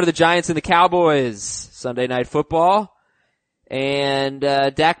 Let's go to the Giants and the Cowboys. Sunday Night Football. And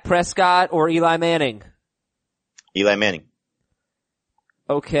Dak Prescott or Eli Manning? Eli Manning.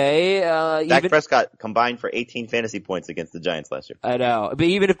 Okay. Dak Prescott combined for 18 fantasy points against the Giants last year. I know. But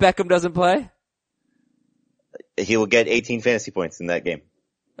even if Beckham doesn't play? he will get 18 fantasy points in that game.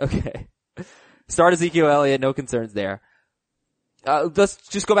 Okay. Start Ezekiel Elliott, no concerns there. Let's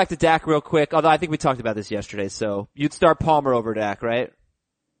just go back to Dak real quick, although I think we talked about this yesterday, so you'd start Palmer over Dak, right?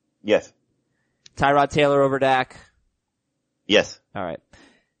 Yes. Tyrod Taylor over Dak? Yes. Alright.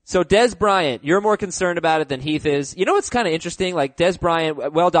 So Dez Bryant, you're more concerned about it than Heath is. You know what's kind of interesting? Like Dez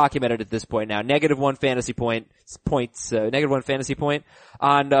Bryant, well documented at this point now, -1 fantasy point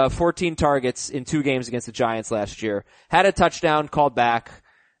on 14 targets in 2 games against the Giants last year. Had a touchdown called back,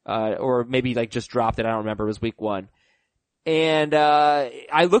 or maybe like just dropped it. I don't remember. It was week 1. And,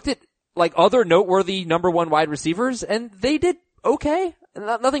 I looked at like other noteworthy number 1 wide receivers and they did okay.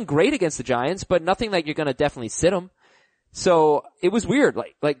 Nothing great against the Giants, but nothing that you're gonna definitely sit them. So it was weird.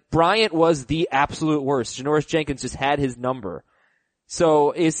 Like Bryant was the absolute worst. Janoris Jenkins just had his number.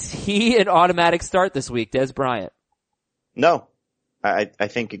 So is he an automatic start this week, Dez Bryant? No. I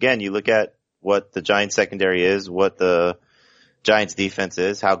think again, you look at what the Giants secondary is, what the Giants defense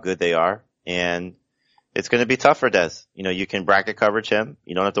is, how good they are, and it's going to be tough for Dez. You know, you can bracket coverage him.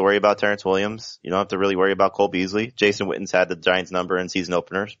 You don't have to worry about Terrence Williams. You don't have to really worry about Cole Beasley. Jason Witten's had the Giants number in season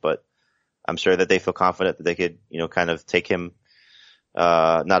openers, but I'm sure that they feel confident that they could, you know, kind of take him,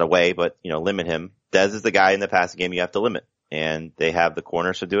 not away, but, you know, limit him. Dez is the guy in the passing game you have to limit. And they have the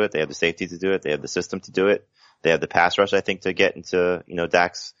corners to do it. They have the safety to do it. They have the system to do it. They have the pass rush, I think, to get into, you know,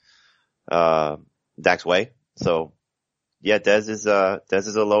 Dak's way. So, yeah, Dez is a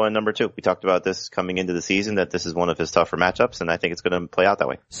low end number 2. We talked about this coming into the season, that this is one of his tougher matchups, and I think it's going to play out that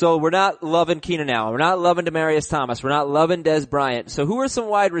way. So we're not loving Keenan Allen. We're not loving Demaryius Thomas. We're not loving Dez Bryant. So who are some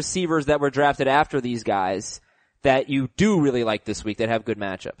wide receivers that were drafted after these guys that you do really like this week that have good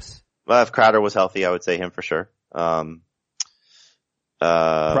matchups? Well, if Crowder was healthy, I would say him for sure.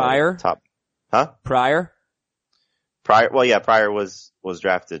 Pryor? Pryor? Well, yeah, Pryor was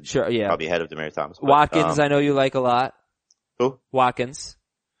drafted. Sure, yeah. Probably ahead of Demaryius Thomas. But, Watkins, I know you like a lot. Who? Watkins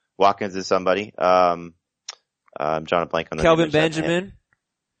is somebody. I'm drawing a blank on the Kelvin name. Benjamin.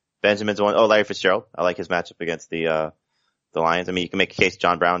 Benjamin's one. Oh, Larry Fitzgerald. I like his matchup against the Lions. I mean, you can make a case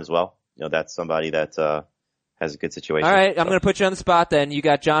John Brown as well. You know, that's somebody that, has a good situation. All right. I'm going to put you on the spot then. You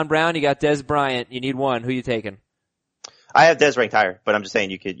got John Brown. You got Dez Bryant. You need one. Who you taking? I have Dez ranked higher, but I'm just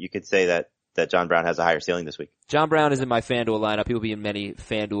saying you could say that John Brown has a higher ceiling this week. John Brown is in my FanDuel lineup. He will be in many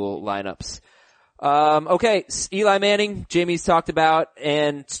FanDuel lineups. Okay. Eli Manning, Jamie's talked about,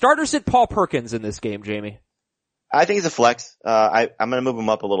 and starter sit Paul Perkins in this game, Jamie. I think he's a flex. I'm going to move him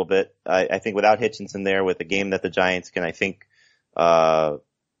up a little bit. I think without Hitchinson there, with a game that the Giants can, I think, I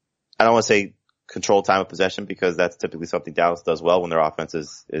don't want to say control time of possession, because that's typically something Dallas does well when their offense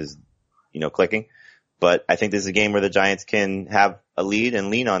is, you know, clicking. But I think this is a game where the Giants can have a lead and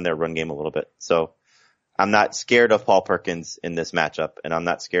lean on their run game a little bit. So I'm not scared of Paul Perkins in this matchup, and I'm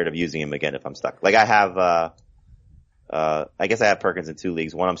not scared of using him again if I'm stuck. Like I have, I guess I have Perkins in 2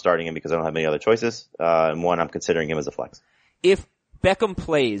 leagues. One, I'm starting him because I don't have any other choices. And one, I'm considering him as a flex. If Beckham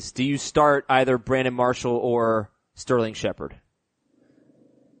plays, do you start either Brandon Marshall or Sterling Shepard?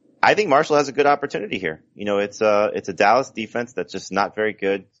 I think Marshall has a good opportunity here. You know, it's a Dallas defense that's just not very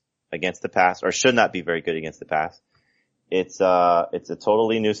good against the pass, or should not be very good against the pass. It's a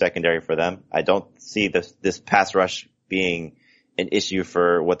totally new secondary for them. I don't see this pass rush being an issue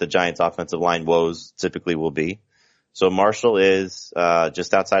for what the Giants offensive line woes typically will be. So Marshall is,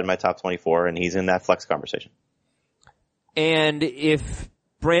 just outside my top 24, and he's in that flex conversation. And if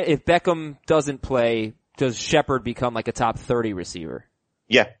Beckham doesn't play, does Shepard become like a top 30 receiver?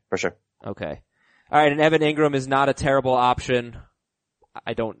 Yeah, for sure. Okay. All right. And Evan Ingram is not a terrible option.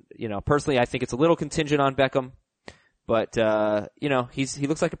 I don't, personally, I think it's a little contingent on Beckham, but, he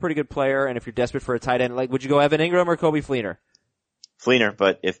looks like a pretty good player. And if you're desperate for a tight end, like, would you go Evan Ingram or Kobe Fleener? Fleener,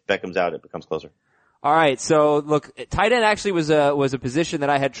 but if Beckham's out, it becomes closer. All right. So look, tight end actually was a position that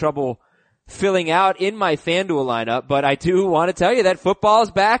I had trouble filling out in my FanDuel lineup, but I do want to tell you that football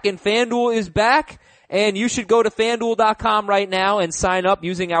is back and FanDuel is back. And you should go to FanDuel.com right now and sign up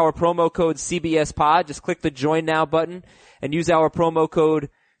using our promo code CBSPod. Just click the Join Now button and use our promo code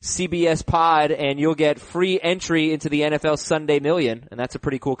CBSPod, and you'll get free entry into the NFL Sunday Million. And that's a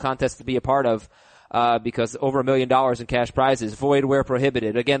pretty cool contest to be a part of, because over $1 million in cash prizes, void where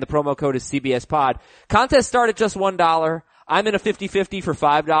prohibited. Again, the promo code is CBSPod. Contests start at just $1. I'm in a 50-50 for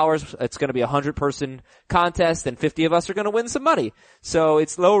 $5. It's going to be a 100-person contest, and 50 of us are going to win some money. So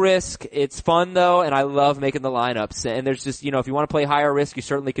it's low risk. It's fun, though, and I love making the lineups. And there's just, if you want to play higher risk, you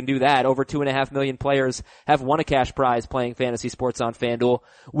certainly can do that. Over 2.5 million players have won a cash prize playing fantasy sports on FanDuel.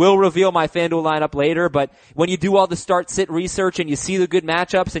 We'll reveal my FanDuel lineup later, but when you do all the start-sit research and you see the good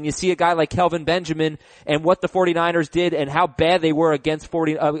matchups and you see a guy like Kelvin Benjamin and what the 49ers did and how bad they were against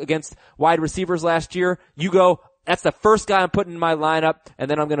wide receivers last year, you go, that's the first guy I'm putting in my lineup, and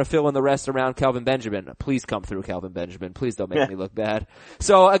then I'm going to fill in the rest around Kelvin Benjamin. Please come through, Kelvin Benjamin. Please don't make me look bad.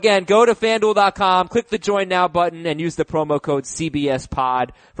 So again, go to FanDuel.com, click the Join Now button, and use the promo code CBSPod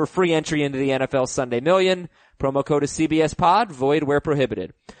for free entry into the NFL Sunday Million. Promo code is CBSPod, void where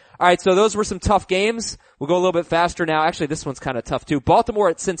prohibited. All right, so those were some tough games. We'll go a little bit faster now. Actually, this one's kind of tough too. Baltimore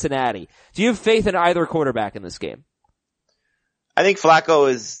at Cincinnati. Do you have faith in either quarterback in this game? I think Flacco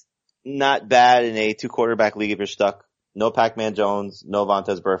is not bad in a 2-quarterback league if you're stuck. No Pac-Man Jones, no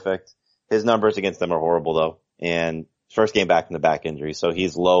Vontaze Burfict. His numbers against them are horrible though. And first game back from the back injury, so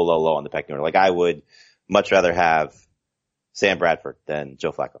he's low on the pecking order. Like I would much rather have Sam Bradford than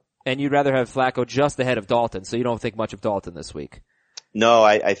Joe Flacco. And you'd rather have Flacco just ahead of Dalton, so you don't think much of Dalton this week. No,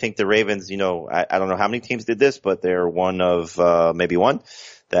 I think the Ravens, I don't know how many teams did this, but they're one of, maybe one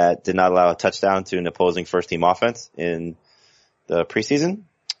that did not allow a touchdown to an opposing first team offense in the preseason.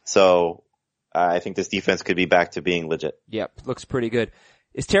 So I think this defense could be back to being legit. Yep, looks pretty good.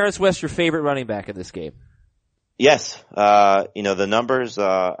 Is Terrence West your favorite running back in this game? Yes. The numbers,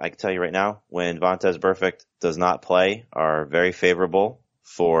 I can tell you right now, when Vontaze Burfict does not play, are very favorable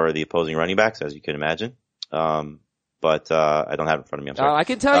for the opposing running backs, as you can imagine. But I don't have it in front of me. I'm sorry. I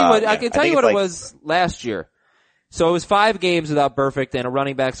can tell you what it was last year. So it was 5 games without Burfict, and a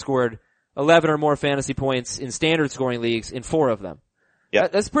running back scored 11 or more fantasy points in standard scoring leagues in 4 of them. Yeah.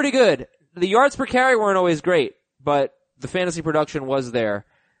 That's pretty good. The yards per carry weren't always great, but the fantasy production was there.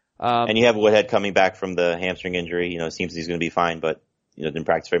 And you have Woodhead coming back from the hamstring injury. It seems he's going to be fine, but, didn't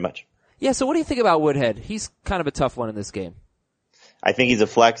practice very much. Yeah, so what do you think about Woodhead? He's kind of a tough one in this game. I think he's a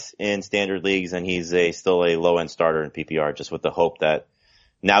flex in standard leagues, and he's still a low-end starter in PPR, just with the hope that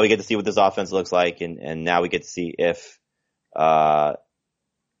now we get to see what this offense looks like, and now we get to see if Joe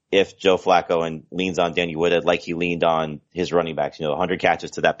Flacco leans on Danny Woodhead like he leaned on his running backs. 100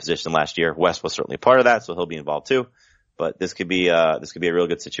 catches to that position last year. West was certainly a part of that, so he'll be involved too. But this could be a real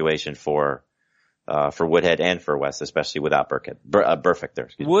good situation for Woodhead and for West, especially without Burfict there.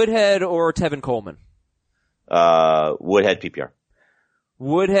 Woodhead or Tevin Coleman? Woodhead PPR.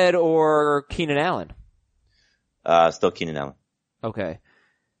 Woodhead or Keenan Allen? Still Keenan Allen. Okay.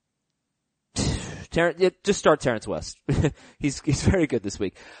 Just start Terrence West. He's very good this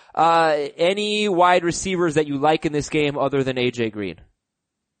week. Any wide receivers that you like in this game other than AJ Green?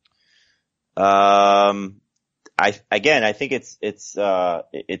 I think it's going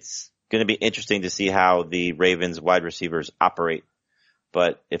to be interesting to see how the Ravens wide receivers operate.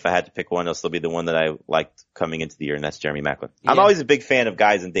 But if I had to pick one, it'll still be the one that I liked coming into the year, and that's Jeremy Maclin. Yeah. I'm always a big fan of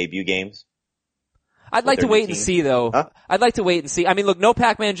guys in debut games. I'd like to wait and see, though. Huh? I'd like to wait and see. I mean, look, no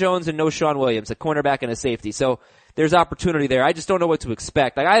Pac-Man Jones and no Sean Williams, a cornerback and a safety. So there's opportunity there. I just don't know what to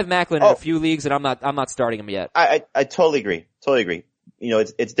expect. Like, I have Maclin in a few leagues, and I'm not starting him yet. I totally agree.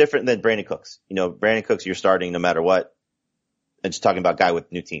 It's different than Brandon Cooks. Brandon Cooks, you're starting no matter what. I'm just talking about guy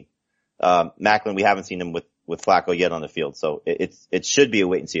with new team. Maclin, we haven't seen him with Flacco yet on the field, so it should be a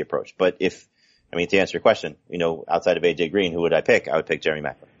wait and see approach. But to answer your question, outside of AJ Green, who would I pick? I would pick Jeremy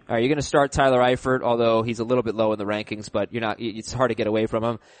Maclin. All right, you're going to start Tyler Eifert, although he's a little bit low in the rankings, but it's hard to get away from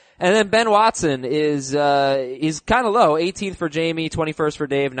him. And then Ben Watson is kind of low. 18th for Jamie, 21st for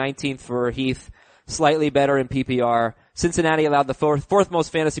Dave, 19th for Heath. Slightly better in PPR. Cincinnati allowed the fourth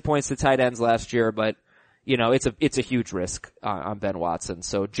most fantasy points to tight ends last year, but it's a huge risk on Ben Watson.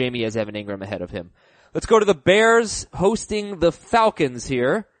 So Jamie has Evan Ingram ahead of him. Let's go to the Bears hosting the Falcons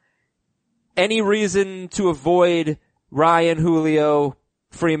here. Any reason to avoid Ryan, Julio,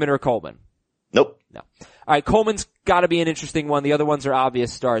 Freeman, or Coleman? Nope. No. All right, Coleman's got to be an interesting one. The other ones are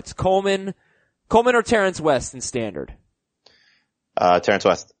obvious starts. Coleman or Terrence West in standard? Terrence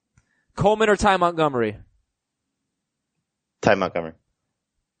West. Coleman or Ty Montgomery? Ty Montgomery.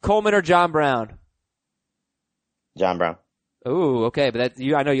 Coleman or John Brown? John Brown. Ooh, okay, but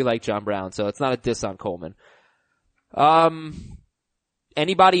I know you like John Brown, so it's not a diss on Coleman.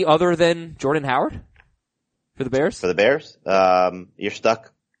 Anybody other than Jordan Howard for the Bears? For the Bears, you're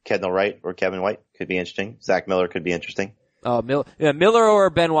stuck. Kendall Wright or Kevin White could be interesting. Zach Miller could be interesting. Miller or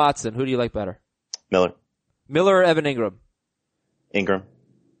Ben Watson? Who do you like better? Miller. Miller or Evan Ingram? Ingram.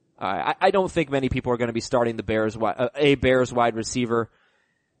 I don't think many people are going to be starting the Bears wide receiver.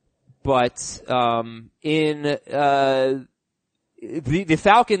 But in the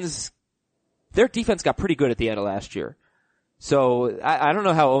Falcons, their defense got pretty good at the end of last year. So I don't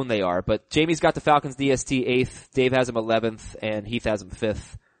know how owned they are, but Jamie's got the Falcons DST 8th, Dave has them 11th, and Heath has them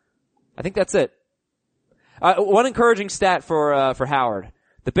 5th. I think that's it. One encouraging stat for Howard.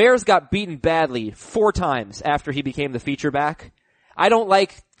 The Bears got beaten badly 4 times after he became the feature back. I don't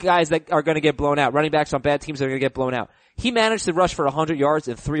like guys that are going to get blown out. Running backs on bad teams that are going to get blown out. He managed to rush for 100 yards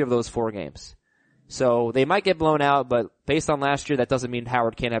in 3 of those 4 games. So they might get blown out, but based on last year, that doesn't mean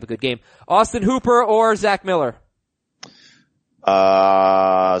Howard can't have a good game. Austin Hooper or Zach Miller?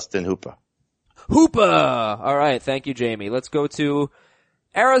 Austin Hooper. Hooper! Alright, thank you, Jamie. Let's go to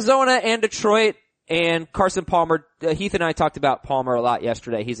Arizona and Detroit and Carson Palmer. Heath and I talked about Palmer a lot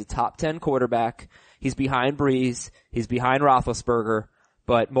yesterday. He's a top 10 quarterback. He's behind Breeze. He's behind Roethlisberger,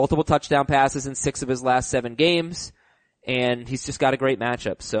 but multiple touchdown passes in 6 of his last 7 games. And he's just got a great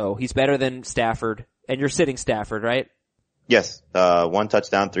matchup. So he's better than Stafford. And you're sitting Stafford, right? Yes. 1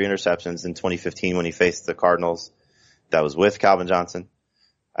 touchdown, 3 interceptions in 2015 when he faced the Cardinals. That was with Calvin Johnson.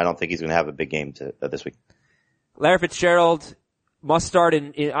 I don't think he's going to have a big game this week. Larry Fitzgerald must start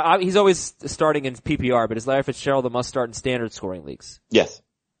he's always starting in PPR, but is Larry Fitzgerald a must start in standard scoring leagues? Yes.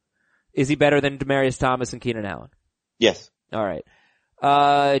 Is he better than Demaryius Thomas and Keenan Allen? Yes. All right.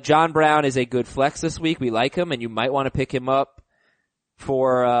 John Brown is a good flex this week. We like him, and you might want to pick him up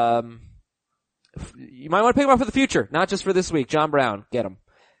for the future, not just for this week. John Brown, get him.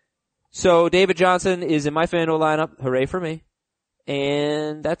 So David Johnson is in my FanDuel lineup. Hooray for me.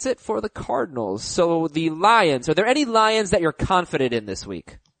 And that's it for the Cardinals. So the Lions, are there any Lions that you're confident in this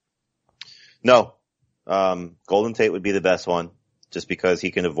week? No. Golden Tate would be the best one, just because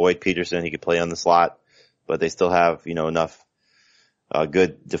he can avoid Peterson. He could play on the slot, but they still have, enough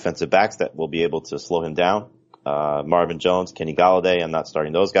good defensive backs that will be able to slow him down. Marvin Jones, Kenny Golladay, I'm not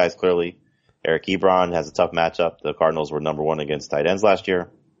starting those guys clearly. Eric Ebron has a tough matchup. The Cardinals were number 1 against tight ends last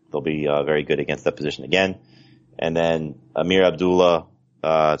year. They'll be very good against that position again. And then Amir Abdullah,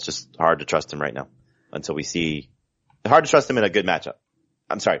 it's just hard to trust him right now until we see. Hard to trust him in a good matchup.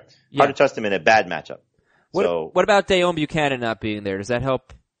 I'm sorry. Hard to trust him in a bad matchup. What about Dayon Buchanan not being there? Does that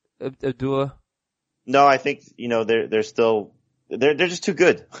help Abdullah? No, I think, they're still, they're just too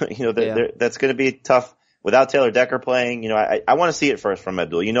good. That's going to be tough without Taylor Decker playing. I want to see it first from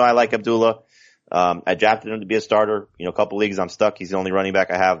Abdullah. I like Abdullah. I drafted him to be a starter. A couple leagues I'm stuck. He's the only running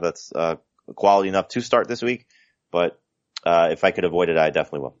back I have that's, quality enough to start this week. But, if I could avoid it, I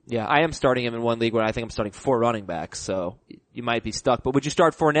definitely will. Yeah, I am starting him in one league where I think I'm starting 4 running backs, so you might be stuck. But would you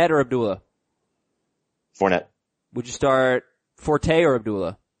start Fournette or Abdullah? Fournette. Would you start Forte or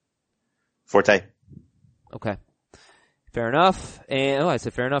Forte. Okay. Fair enough. And, I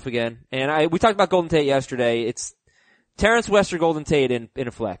said fair enough again. And we talked about Golden Tate yesterday. It's Terrence West or Golden Tate in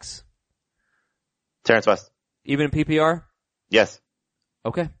a flex? Terrence West. Even in PPR? Yes.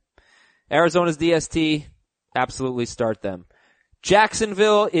 Okay. Arizona's DST. Absolutely start them.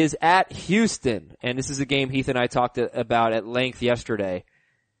 Jacksonville is at Houston, and this is a game Heath and I talked about at length yesterday.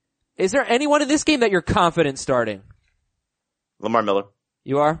 Is there anyone in this game that you're confident starting? Lamar Miller.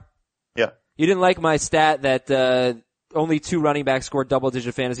 You are? Yeah. You didn't like my stat that only 2 running backs scored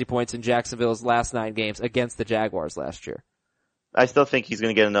double-digit fantasy points in Jacksonville's last 9 games against the Jaguars last year. I still think he's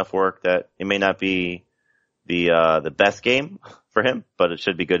going to get enough work that it may not be the best game for him, but it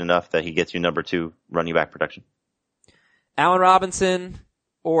should be good enough that he gets you number 2 running back production. Allen Robinson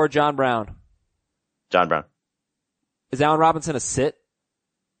or John Brown? John Brown. Is Allen Robinson a sit?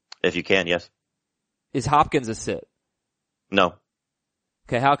 If you can, yes. Is Hopkins a sit? No.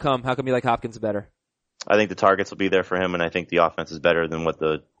 Okay, how come you like Hopkins better? I think the targets will be there for him, and I think the offense is better than what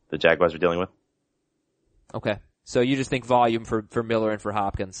the Jaguars are dealing with. Okay. So you just think volume for Miller and for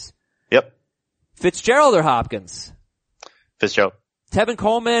Hopkins? Yep. Fitzgerald or Hopkins? Fitzgerald. Tevin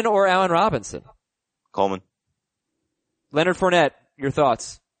Coleman or Allen Robinson? Coleman. Leonard Fournette, your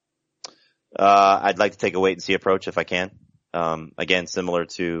thoughts? I'd like to take a wait and see approach if I can. Again, similar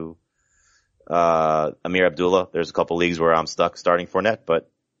to Amir Abdullah, there's a couple leagues where I'm stuck starting Fournette,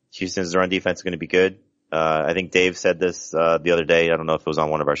 but Houston's run defense is going to be good. I think Dave said this the other day. I don't know if it was on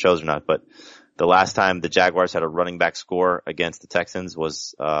one of our shows or not, but the last time the Jaguars had a running back score against the Texans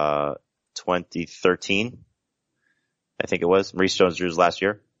was 2013. I think it was Maurice Jones-Drew's last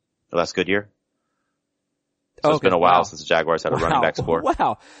good year. So it's been a while since the Jaguars had a running back score.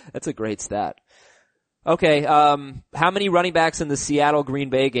 Wow. That's a great stat. Okay, how many running backs in the Seattle-Green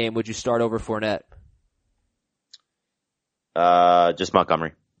Bay game would you start over Fournette? Just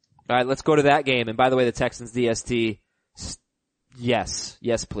Montgomery. All right, let's go to that game. And by the way, the Texans DST,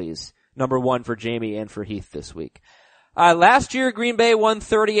 yes, please. Number 1 for Jamie and for Heath this week. Last year, Green Bay won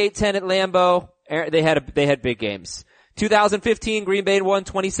 38-10 at Lambeau. They had big games. 2015, Green Bay won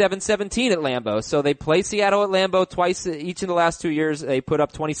 27-17 at Lambeau. So they played Seattle at Lambeau twice each in the last 2 years. They put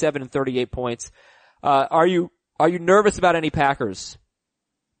up 27 and 38 points. Are you nervous about any Packers?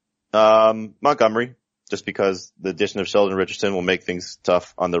 Montgomery, just because the addition of Sheldon Richardson will make things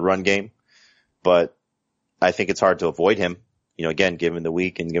tough on the run game. But I think it's hard to avoid him, again, given the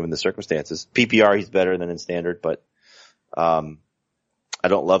week and given the circumstances. PPR, he's better than in standard, but I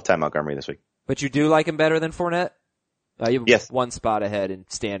don't love Ty Montgomery this week. But you do like him better than Fournette? You Yes. one spot ahead in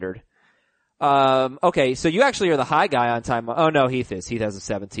standard. Okay, so you actually are the high guy on time. Oh no, Heath is. Heath has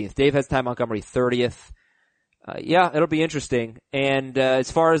the 17th. Dave has Ty Montgomery 30th. Yeah, it'll be interesting. And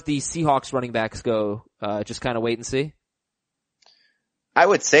as far as the Seahawks running backs go, just kind of wait and see. I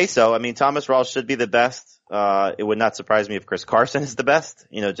would say so. I mean, Thomas Rawls should be the best. It would not surprise me if Chris Carson is the best,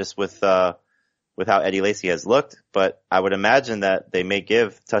 just with how Eddie Lacy has looked. But I would imagine that they may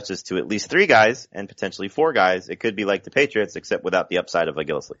give touches to at least 3 guys and potentially 4 guys. It could be like the Patriots, except without the upside of a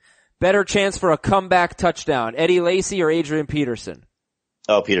Gillislee. Better chance for a comeback touchdown, Eddie Lacy or Adrian Peterson?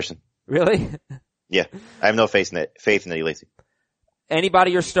 Oh, Peterson. Really? Yeah. I have no faith in Eddie Lacy.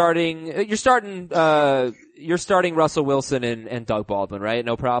 Anybody you're starting Russell Wilson and Doug Baldwin, right?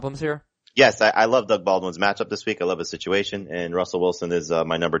 No problems here? Yes, I love Doug Baldwin's matchup this week. I love his situation, and Russell Wilson is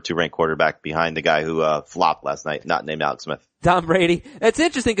my number 2 ranked quarterback behind the guy who flopped last night, not named Alex Smith. Tom Brady. It's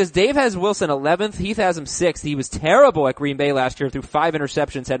interesting because Dave has Wilson 11th, Heath has him 6th. He was terrible at Green Bay last year, threw 5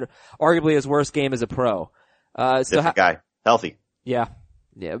 interceptions, had arguably his worst game as a pro. Different guy. Healthy. Yeah.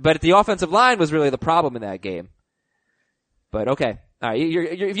 Yeah, but the offensive line was really the problem in that game. But okay. All right,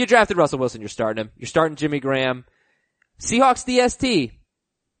 if you drafted Russell Wilson, you're starting him. You're starting Jimmy Graham. Seahawks DST.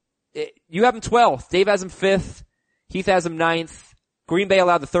 You have him 12th. Dave has him 5th. Heath has him 9th. Green Bay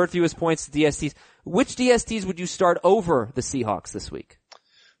allowed the 3rd fewest points to DSTs. Which DSTs would you start over the Seahawks this week?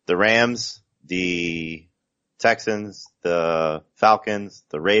 The Rams, the Texans, the Falcons,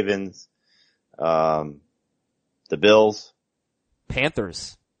 the Ravens, the Bills.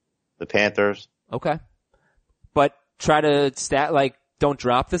 Panthers. The Panthers. Okay. But try to don't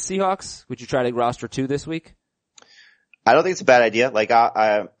drop the Seahawks? Would you try to roster 2 this week? I don't think it's a bad idea. Like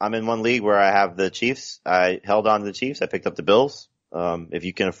I'm in one league where I have the Chiefs. I held on to the Chiefs. I picked up the Bills. If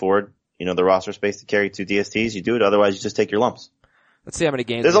you can afford, the roster space to carry 2 DSTs, you do it. Otherwise, you just take your lumps. Let's see how many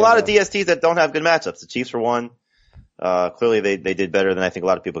games. There's a lot of DSTs that don't have good matchups. The Chiefs were one. Clearly they did better than I think a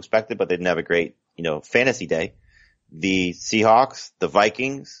lot of people expected, but they didn't have a great, fantasy day. The Seahawks, the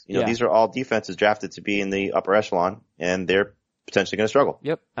Vikings, these are all defenses drafted to be in the upper echelon, and they're potentially going to struggle.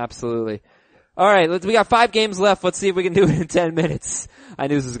 Yep, absolutely. All right, we got 5 games left. Let's see if we can do it in 10 minutes. I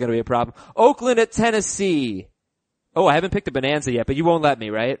knew this was going to be a problem. Oakland at Tennessee. Oh, I haven't picked a bonanza yet, but you won't let me,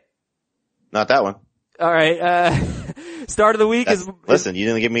 right? Not that one. All right, start of the week listen, you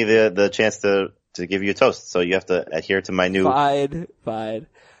didn't give me the chance to give you a toast, so you have to adhere to my new. Fine.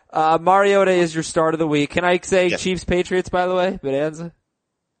 Mariota is your start of the week. Can I say yes. Chiefs Patriots, by the way? Bonanza?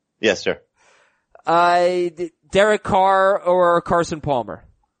 Yes, sir. Derek Carr or Carson Palmer?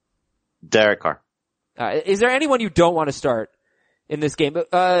 Derek Carr. Is there anyone you don't want to start in this game?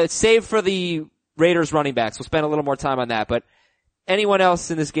 Save for the Raiders running backs. We'll spend a little more time on that, but anyone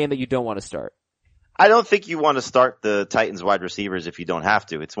else in this game that you don't want to start? I don't think you want to start the Titans wide receivers if you don't have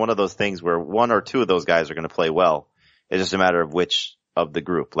to. It's one of those things where 1 or 2 of those guys are going to play well. It's just a matter of which of the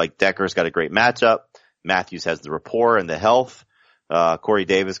group. Like Decker's got a great matchup. Matthews has the rapport and the health. Corey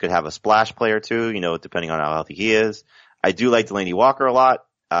Davis could have a splash play or 2, depending on how healthy he is. I do like Delaney Walker a lot.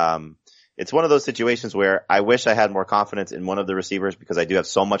 It's one of those situations where I wish I had more confidence in one of the receivers because I do have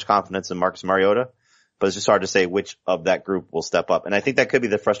so much confidence in Marcus Mariota, but it's just hard to say which of that group will step up. And I think that could be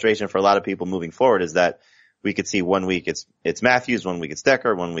the frustration for a lot of people moving forward is that we could see 1 week it's Matthews, 1 week it's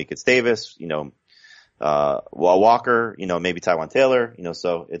Decker, 1 week it's Davis, Walker, maybe Tyrod Taylor,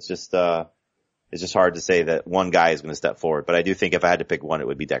 so it's just hard to say that one guy is going to step forward. But I do think if I had to pick one, it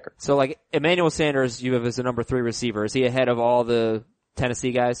would be Decker. So like Emmanuel Sanders, you have as a number 3 receiver. Is he ahead of all the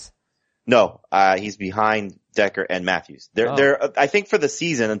Tennessee guys? No, he's behind Decker and Matthews. I think for the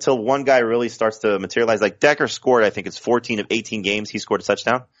season, until one guy really starts to materialize, like Decker scored, I think it's 14 of 18 games he scored a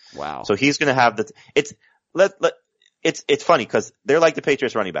touchdown. Wow. So he's going to have it's funny because they're like the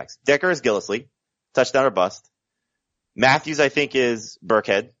Patriots running backs. Decker is Gillislee, touchdown or bust. Matthews, I think, is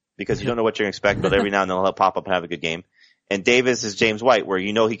Burkhead because you don't know what you're going to expect, but every now and then he'll pop up and have a good game. And Davis is James White, where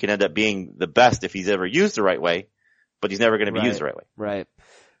he can end up being the best if he's ever used the right way, but he's never going to be used the right way. Right.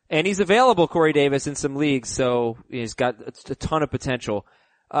 And he's available, Corey Davis, in some leagues, so he's got a ton of potential.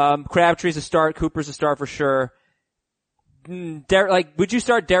 Crabtree's a start, Cooper's a start for sure. Would you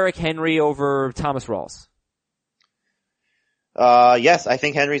start Derrick Henry over Thomas Rawls? Yes, I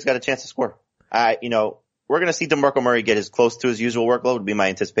think Henry's got a chance to score. we're going to see DeMarco Murray get as close to his usual workload would be my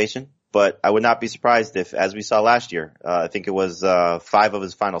anticipation. But I would not be surprised if, as we saw last year, I think it was 5 of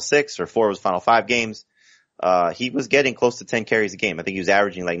his final 6 or 4 of his final 5 games, he was getting close to 10 carries a game. I think he was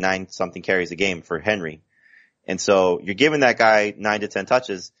averaging like 9 something carries a game for Henry. And so you're giving that guy 9 to 10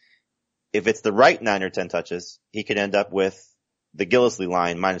 touches. If it's the right 9 or 10 touches, he could end up with the Gillislee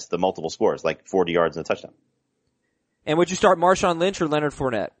line minus the multiple scores, like 40 yards and a touchdown. And would you start Marshawn Lynch or Leonard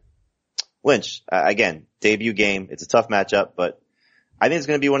Fournette? Lynch, again, debut game. It's a tough matchup, but I think it's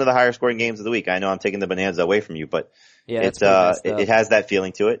going to be one of the higher scoring games of the week. I know I'm taking the bonanza away from you, but yeah, it has that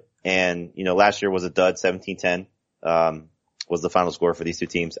feeling to it. And, last year was a dud, 17-10, was the final score for these two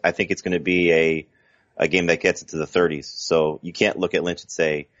teams. I think it's going to be a game that gets into the 30s. So you can't look at Lynch and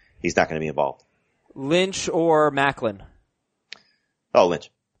say he's not going to be involved. Lynch or Macklin? Oh,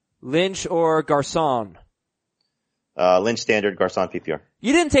 Lynch. Lynch or Garcon? Lynch standard, Garcon PPR.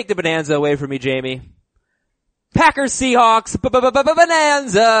 You didn't take the bonanza away from me, Jamie. Packers Seahawks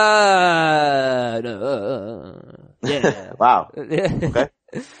bonanza. Yeah. Wow. Okay.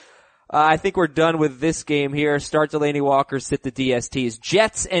 I think we're done with this game here. Start Delaney Walker, sit the DSTs.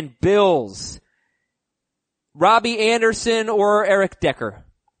 Jets and Bills. Robbie Anderson or Eric Decker?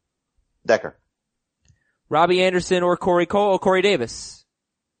 Decker. Robbie Anderson or Corey Davis?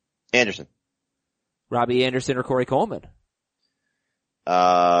 Anderson. Robbie Anderson or Corey Coleman?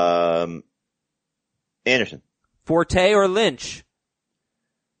 Anderson. Forte or Lynch?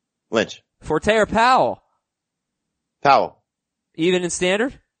 Lynch. Forte or Powell? Powell. Even in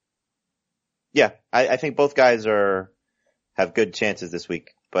standard? Yeah, I think both guys have good chances this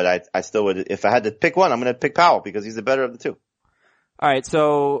week, but I still would, if I had to pick one, I'm going to pick Powell because he's the better of the two. All right,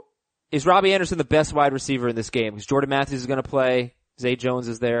 so is Robbie Anderson the best wide receiver in this game? Because Jordan Matthews is going to play, Zay Jones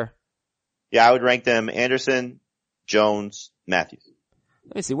is there. Yeah, I would rank them Anderson, Jones, Matthews.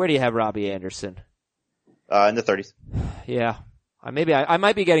 Let me see, where do you have Robbie Anderson? In the 30s. Yeah, I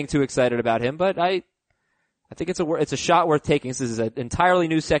might be getting too excited about him, but I think it's a shot worth taking. This is an entirely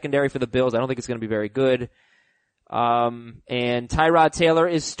new secondary for the Bills. I don't think it's going to be very good. And Tyrod Taylor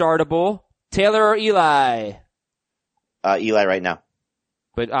is startable. Taylor or Eli? Eli right now.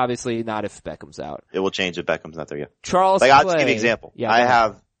 But obviously not if Beckham's out. It will change if Beckham's not there yet. Charles Clay. I'll just give you an example. Yeah, I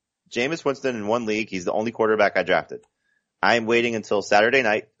have Jameis Winston in one league. He's the only quarterback I drafted. I'm waiting until Saturday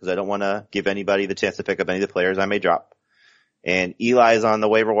night because I don't want to give anybody the chance to pick up any of the players I may drop. And Eli's on the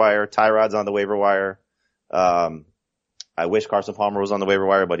waiver wire. Tyrod's on the waiver wire. I wish Carson Palmer was on the waiver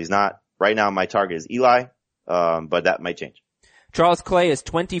wire, but he's not. Right now my target is Eli, but that might change. Charles Clay is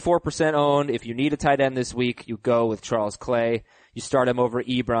 24% owned. If you need a tight end this week, you go with Charles Clay. You start him over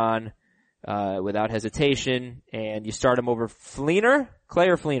Ebron, without hesitation, and you start him over Fleener? Clay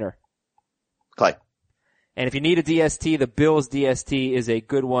or Fleener? Clay. And if you need a DST, the Bills DST is a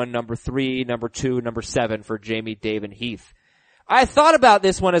good one. Number 3, number 2, number 7 for Jamie, Dave, and Heath. I thought about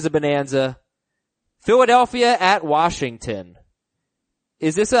this one as a bonanza. Philadelphia at Washington.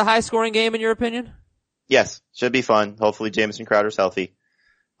 Is this a high scoring game in your opinion? Yes. Should be fun. Hopefully Jamison Crowder's healthy.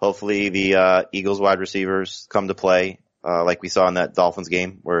 Hopefully the Eagles wide receivers come to play, like we saw in that Dolphins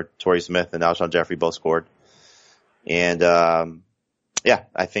game where Torrey Smith and Alshon Jeffrey both scored. And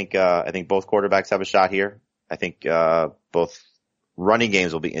I think both quarterbacks have a shot here. I think both running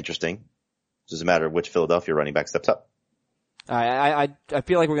games will be interesting. It's just a matter of which Philadelphia running back steps up. I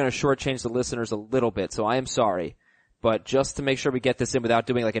feel like we're going to shortchange the listeners a little bit, so I am sorry. But just to make sure we get this in without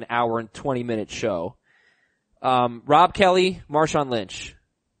doing like an hour and 20-minute show. Rob Kelly, Marshawn Lynch.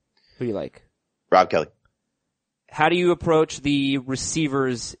 Who do you like? Rob Kelly. How do you approach the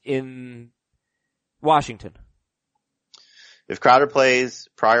receivers in Washington? If Crowder plays,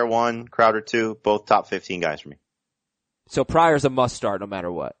 Pryor 1, Crowder 2, both top 15 guys for me. So Pryor's a must start no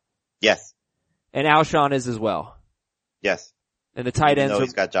matter what. Yes. And Alshon is as well. Yes. And the tight ends.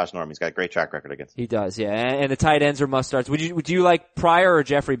 He's got Josh Norman. He's got a great track record against him. He does, yeah. And the tight ends are must starts. Would you like Pryor or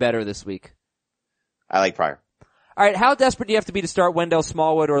Jeffrey better this week? I like Pryor. All right. How desperate do you have to be to start Wendell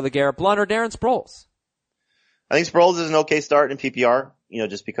Smallwood or LeGarrette Blount or Darren Sproles? I think Sproles is an okay start in PPR,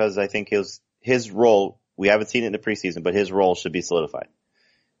 just because I think his role, we haven't seen it in the preseason, but his role should be solidified.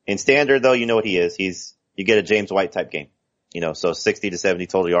 In standard though, you know what he is. You get a James White type game. So 60 to 70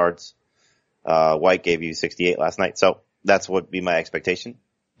 total yards. White gave you 68 last night. So that's what would be my expectation.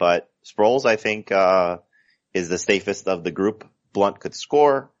 But Sproles, I think, is the safest of the group. Blunt could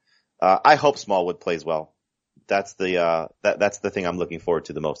score. I hope Smallwood plays well. That's the thing I'm looking forward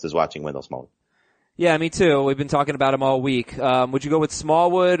to the most is watching Wendell Smallwood. Yeah, me too. We've been talking about him all week. Would you go with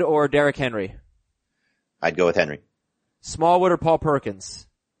Smallwood or Derrick Henry? I'd go with Henry. Smallwood or Paul Perkins?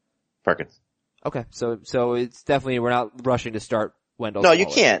 Perkins. Okay, so it's definitely, we're not rushing to start Wendell No, Smallwood.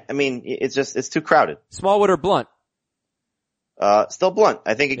 you can't. I mean, it's too crowded. Smallwood or Blunt? Still Blunt.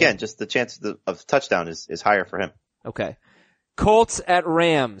 I think again, just the chance of touchdown is higher for him. Okay. Colts at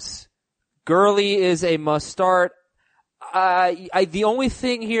Rams. Gurley is a must start. The only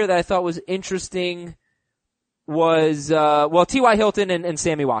thing here that I thought was interesting was, T.Y. Hilton and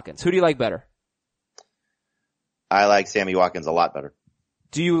Sammy Watkins. Who do you like better? I like Sammy Watkins a lot better.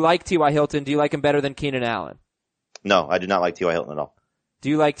 Do you like T.Y. Hilton? Do you like him better than Keenan Allen? No, I do not like T.Y. Hilton at all. Do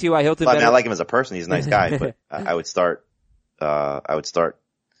you like T.Y. Hilton Well, I better? mean, I like him as a person. He's a nice guy, but I would start a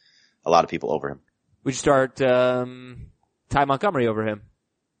lot of people over him. Would you start, Ty Montgomery over him?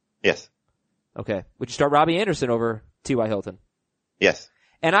 Yes. Okay. Would you start Robbie Anderson over T.Y. Hilton? Yes.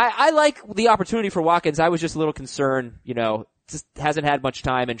 And I like the opportunity for Watkins. I was just a little concerned, just hasn't had much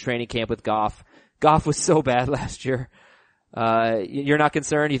time in training camp with Goff. Goff was so bad last year. You're not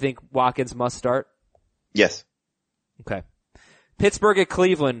concerned? You think Watkins must start? Yes. Okay. Pittsburgh at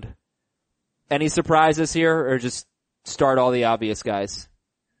Cleveland. Any surprises here, or just start all the obvious guys?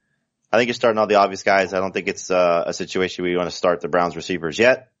 I think you're starting all the obvious guys. I don't think it's a situation where you want to start the Browns receivers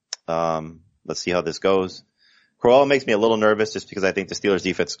yet. Let's see how this goes. Crowell makes me a little nervous just because I think the Steelers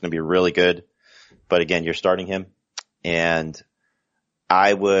defense is going to be really good. But again, you're starting him, and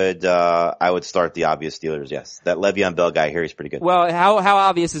I would start the obvious Steelers. Yes, that Le'Veon Bell guy here, he's pretty good. Well, how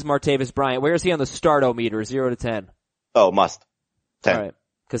obvious is Martavis Bryant? Where is he on the start-o-meter, 0 to 10? Oh, must 10. All right,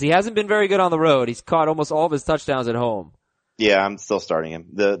 because he hasn't been very good on the road. He's caught almost all of his touchdowns at home. Yeah, I'm still starting him.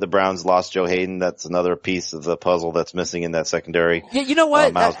 The Browns lost Joe Hayden. That's another piece of the puzzle that's missing in that secondary. Yeah, you know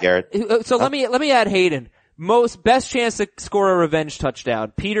what? Myles Garrett. So let me add Hayden. Best chance to score a revenge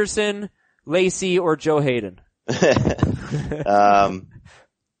touchdown: Peterson, Lacey, or Joe Hayden.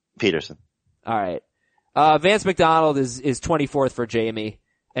 Peterson. All right. Vance McDonald is 24th for Jamie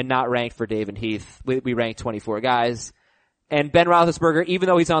and not ranked for Dave and Heath. We ranked 24 guys. And Ben Roethlisberger, even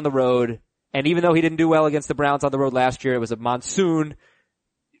though he's on the road, and even though he didn't do well against the Browns on the road last year, it was a monsoon.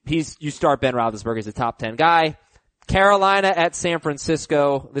 You start Ben Roethlisberger as a top 10 guy. Carolina at San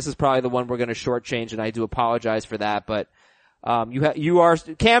Francisco. This is probably the one we're going to shortchange, and I do apologize for that. But you are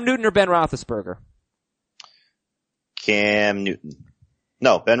Cam Newton or Ben Roethlisberger? Cam Newton.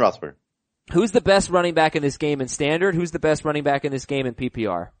 No, Ben Roethlisberger. Who's the best running back in this game in standard? Who's the best running back in this game in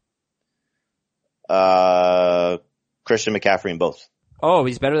PPR? Christian McCaffrey in both. Oh,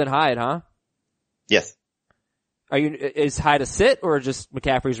 he's better than Hyde, huh? Yes. Is Hyde a sit or just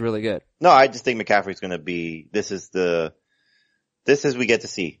McCaffrey's really good? No, I just think McCaffrey's going to be. This is we get to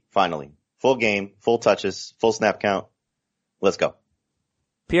see finally full game, full touches, full snap count. Let's go.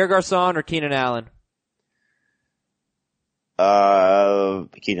 Pierre Garçon or Keenan Allen?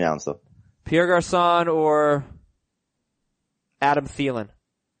 Keenan Allen still. Pierre Garçon or Adam Thielen?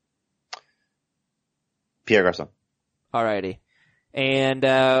 Pierre Garçon. Alrighty. And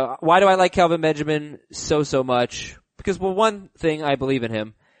why do I like Kelvin Benjamin so much? Because, well, one thing, I believe in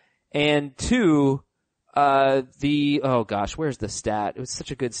him. And two, oh gosh, where's the stat? It was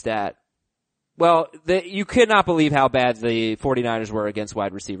such a good stat. Well, you could not believe how bad the 49ers were against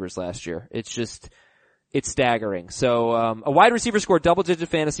wide receivers last year. It's staggering. So, a wide receiver scored double-digit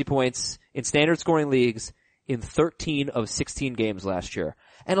fantasy points in standard scoring leagues in 13 of 16 games last year.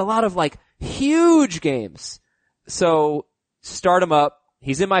 And a lot of, huge games. So, start him up.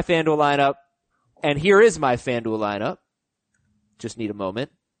 He's in my FanDuel lineup. And here is my FanDuel lineup. Just need a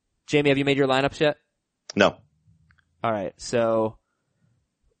moment. Jamie, have you made your lineups yet? No. Alright, so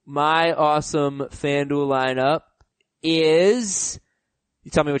my awesome FanDuel lineup is,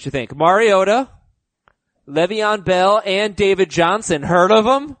 you tell me what you think. Mariota, Le'Veon Bell, and David Johnson. Heard of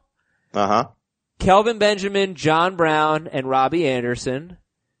them? Uh-huh. Kelvin Benjamin, John Brown, and Robbie Anderson.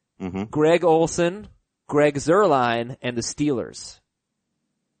 Mm-hmm. Greg Olsen, Greg Zuerlein, and the Steelers.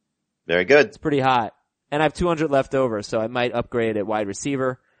 Very good. It's pretty hot. And I have 200 left over, so I might upgrade at wide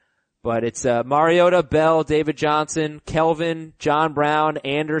receiver. But it's Mariota, Bell, David Johnson, Kelvin, John Brown,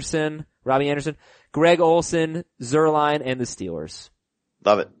 Anderson, Robbie Anderson, Greg Olsen, Zuerlein, and the Steelers.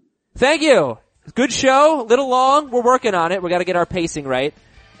 Love it. Thank you. Good show. Little long. We're working on it. We got to get our pacing right.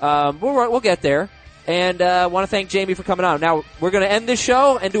 We'll get there. And want to thank Jamie for coming on. Now, we're going to end this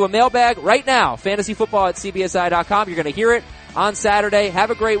show and do a mailbag right now. FantasyFootball@CBSI.com. You're going to hear it on Saturday.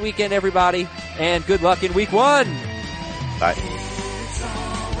 Have a great weekend, everybody, and good luck in week 1. Bye.